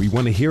story. We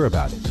want to hear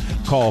about it.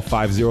 Call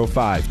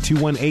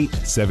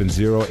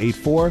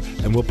 505-218-7084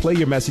 and we'll play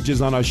your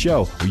messages on our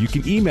show. Or you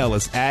can email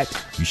us at,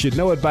 you should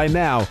know it by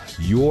now,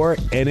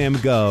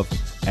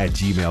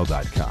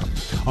 yournmgov@gmail.com.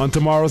 On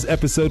tomorrow's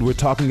episode, we're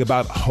talking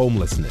about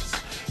homelessness.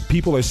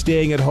 People are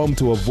staying at home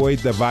to avoid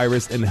the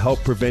virus and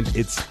help prevent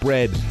its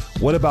spread.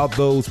 What about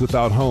those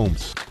without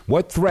homes?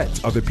 What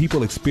threats are the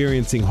people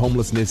experiencing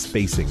homelessness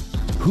facing?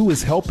 Who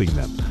is helping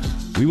them?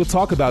 We will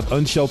talk about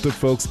unsheltered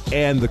folks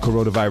and the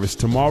coronavirus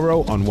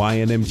tomorrow on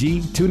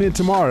YNMG. Tune in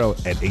tomorrow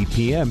at 8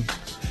 p.m.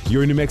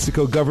 Your New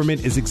Mexico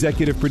Government is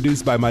executive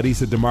produced by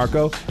Marisa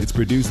DeMarco. It's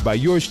produced by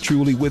yours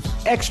truly with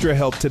extra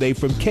help today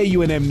from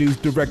KUNM News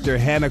Director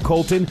Hannah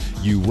Colton.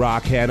 You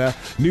rock, Hannah.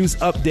 News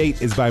Update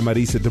is by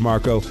Marisa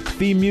DeMarco.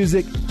 Theme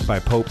music by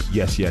Pope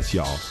Yes Yes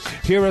Y'all.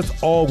 Hear us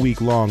all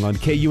week long on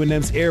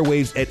KUNM's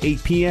airwaves at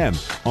 8 p.m.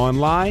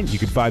 Online, you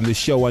can find this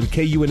show on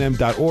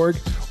KUNM.org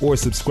or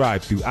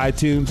subscribe through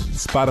iTunes,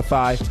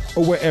 Spotify,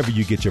 or wherever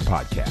you get your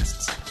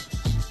podcasts.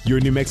 Your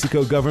New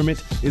Mexico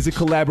Government is a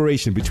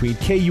collaboration between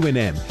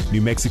KUNM,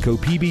 New Mexico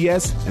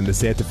PBS, and the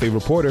Santa Fe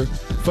Reporter.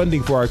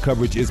 Funding for our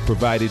coverage is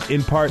provided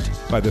in part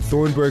by the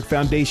Thornburg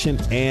Foundation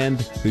and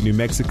the New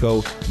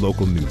Mexico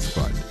Local News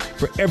Fund.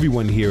 For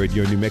everyone here at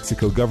Your New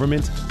Mexico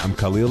Government, I'm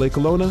Khalil A.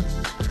 Colonna.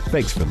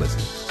 Thanks for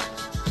listening.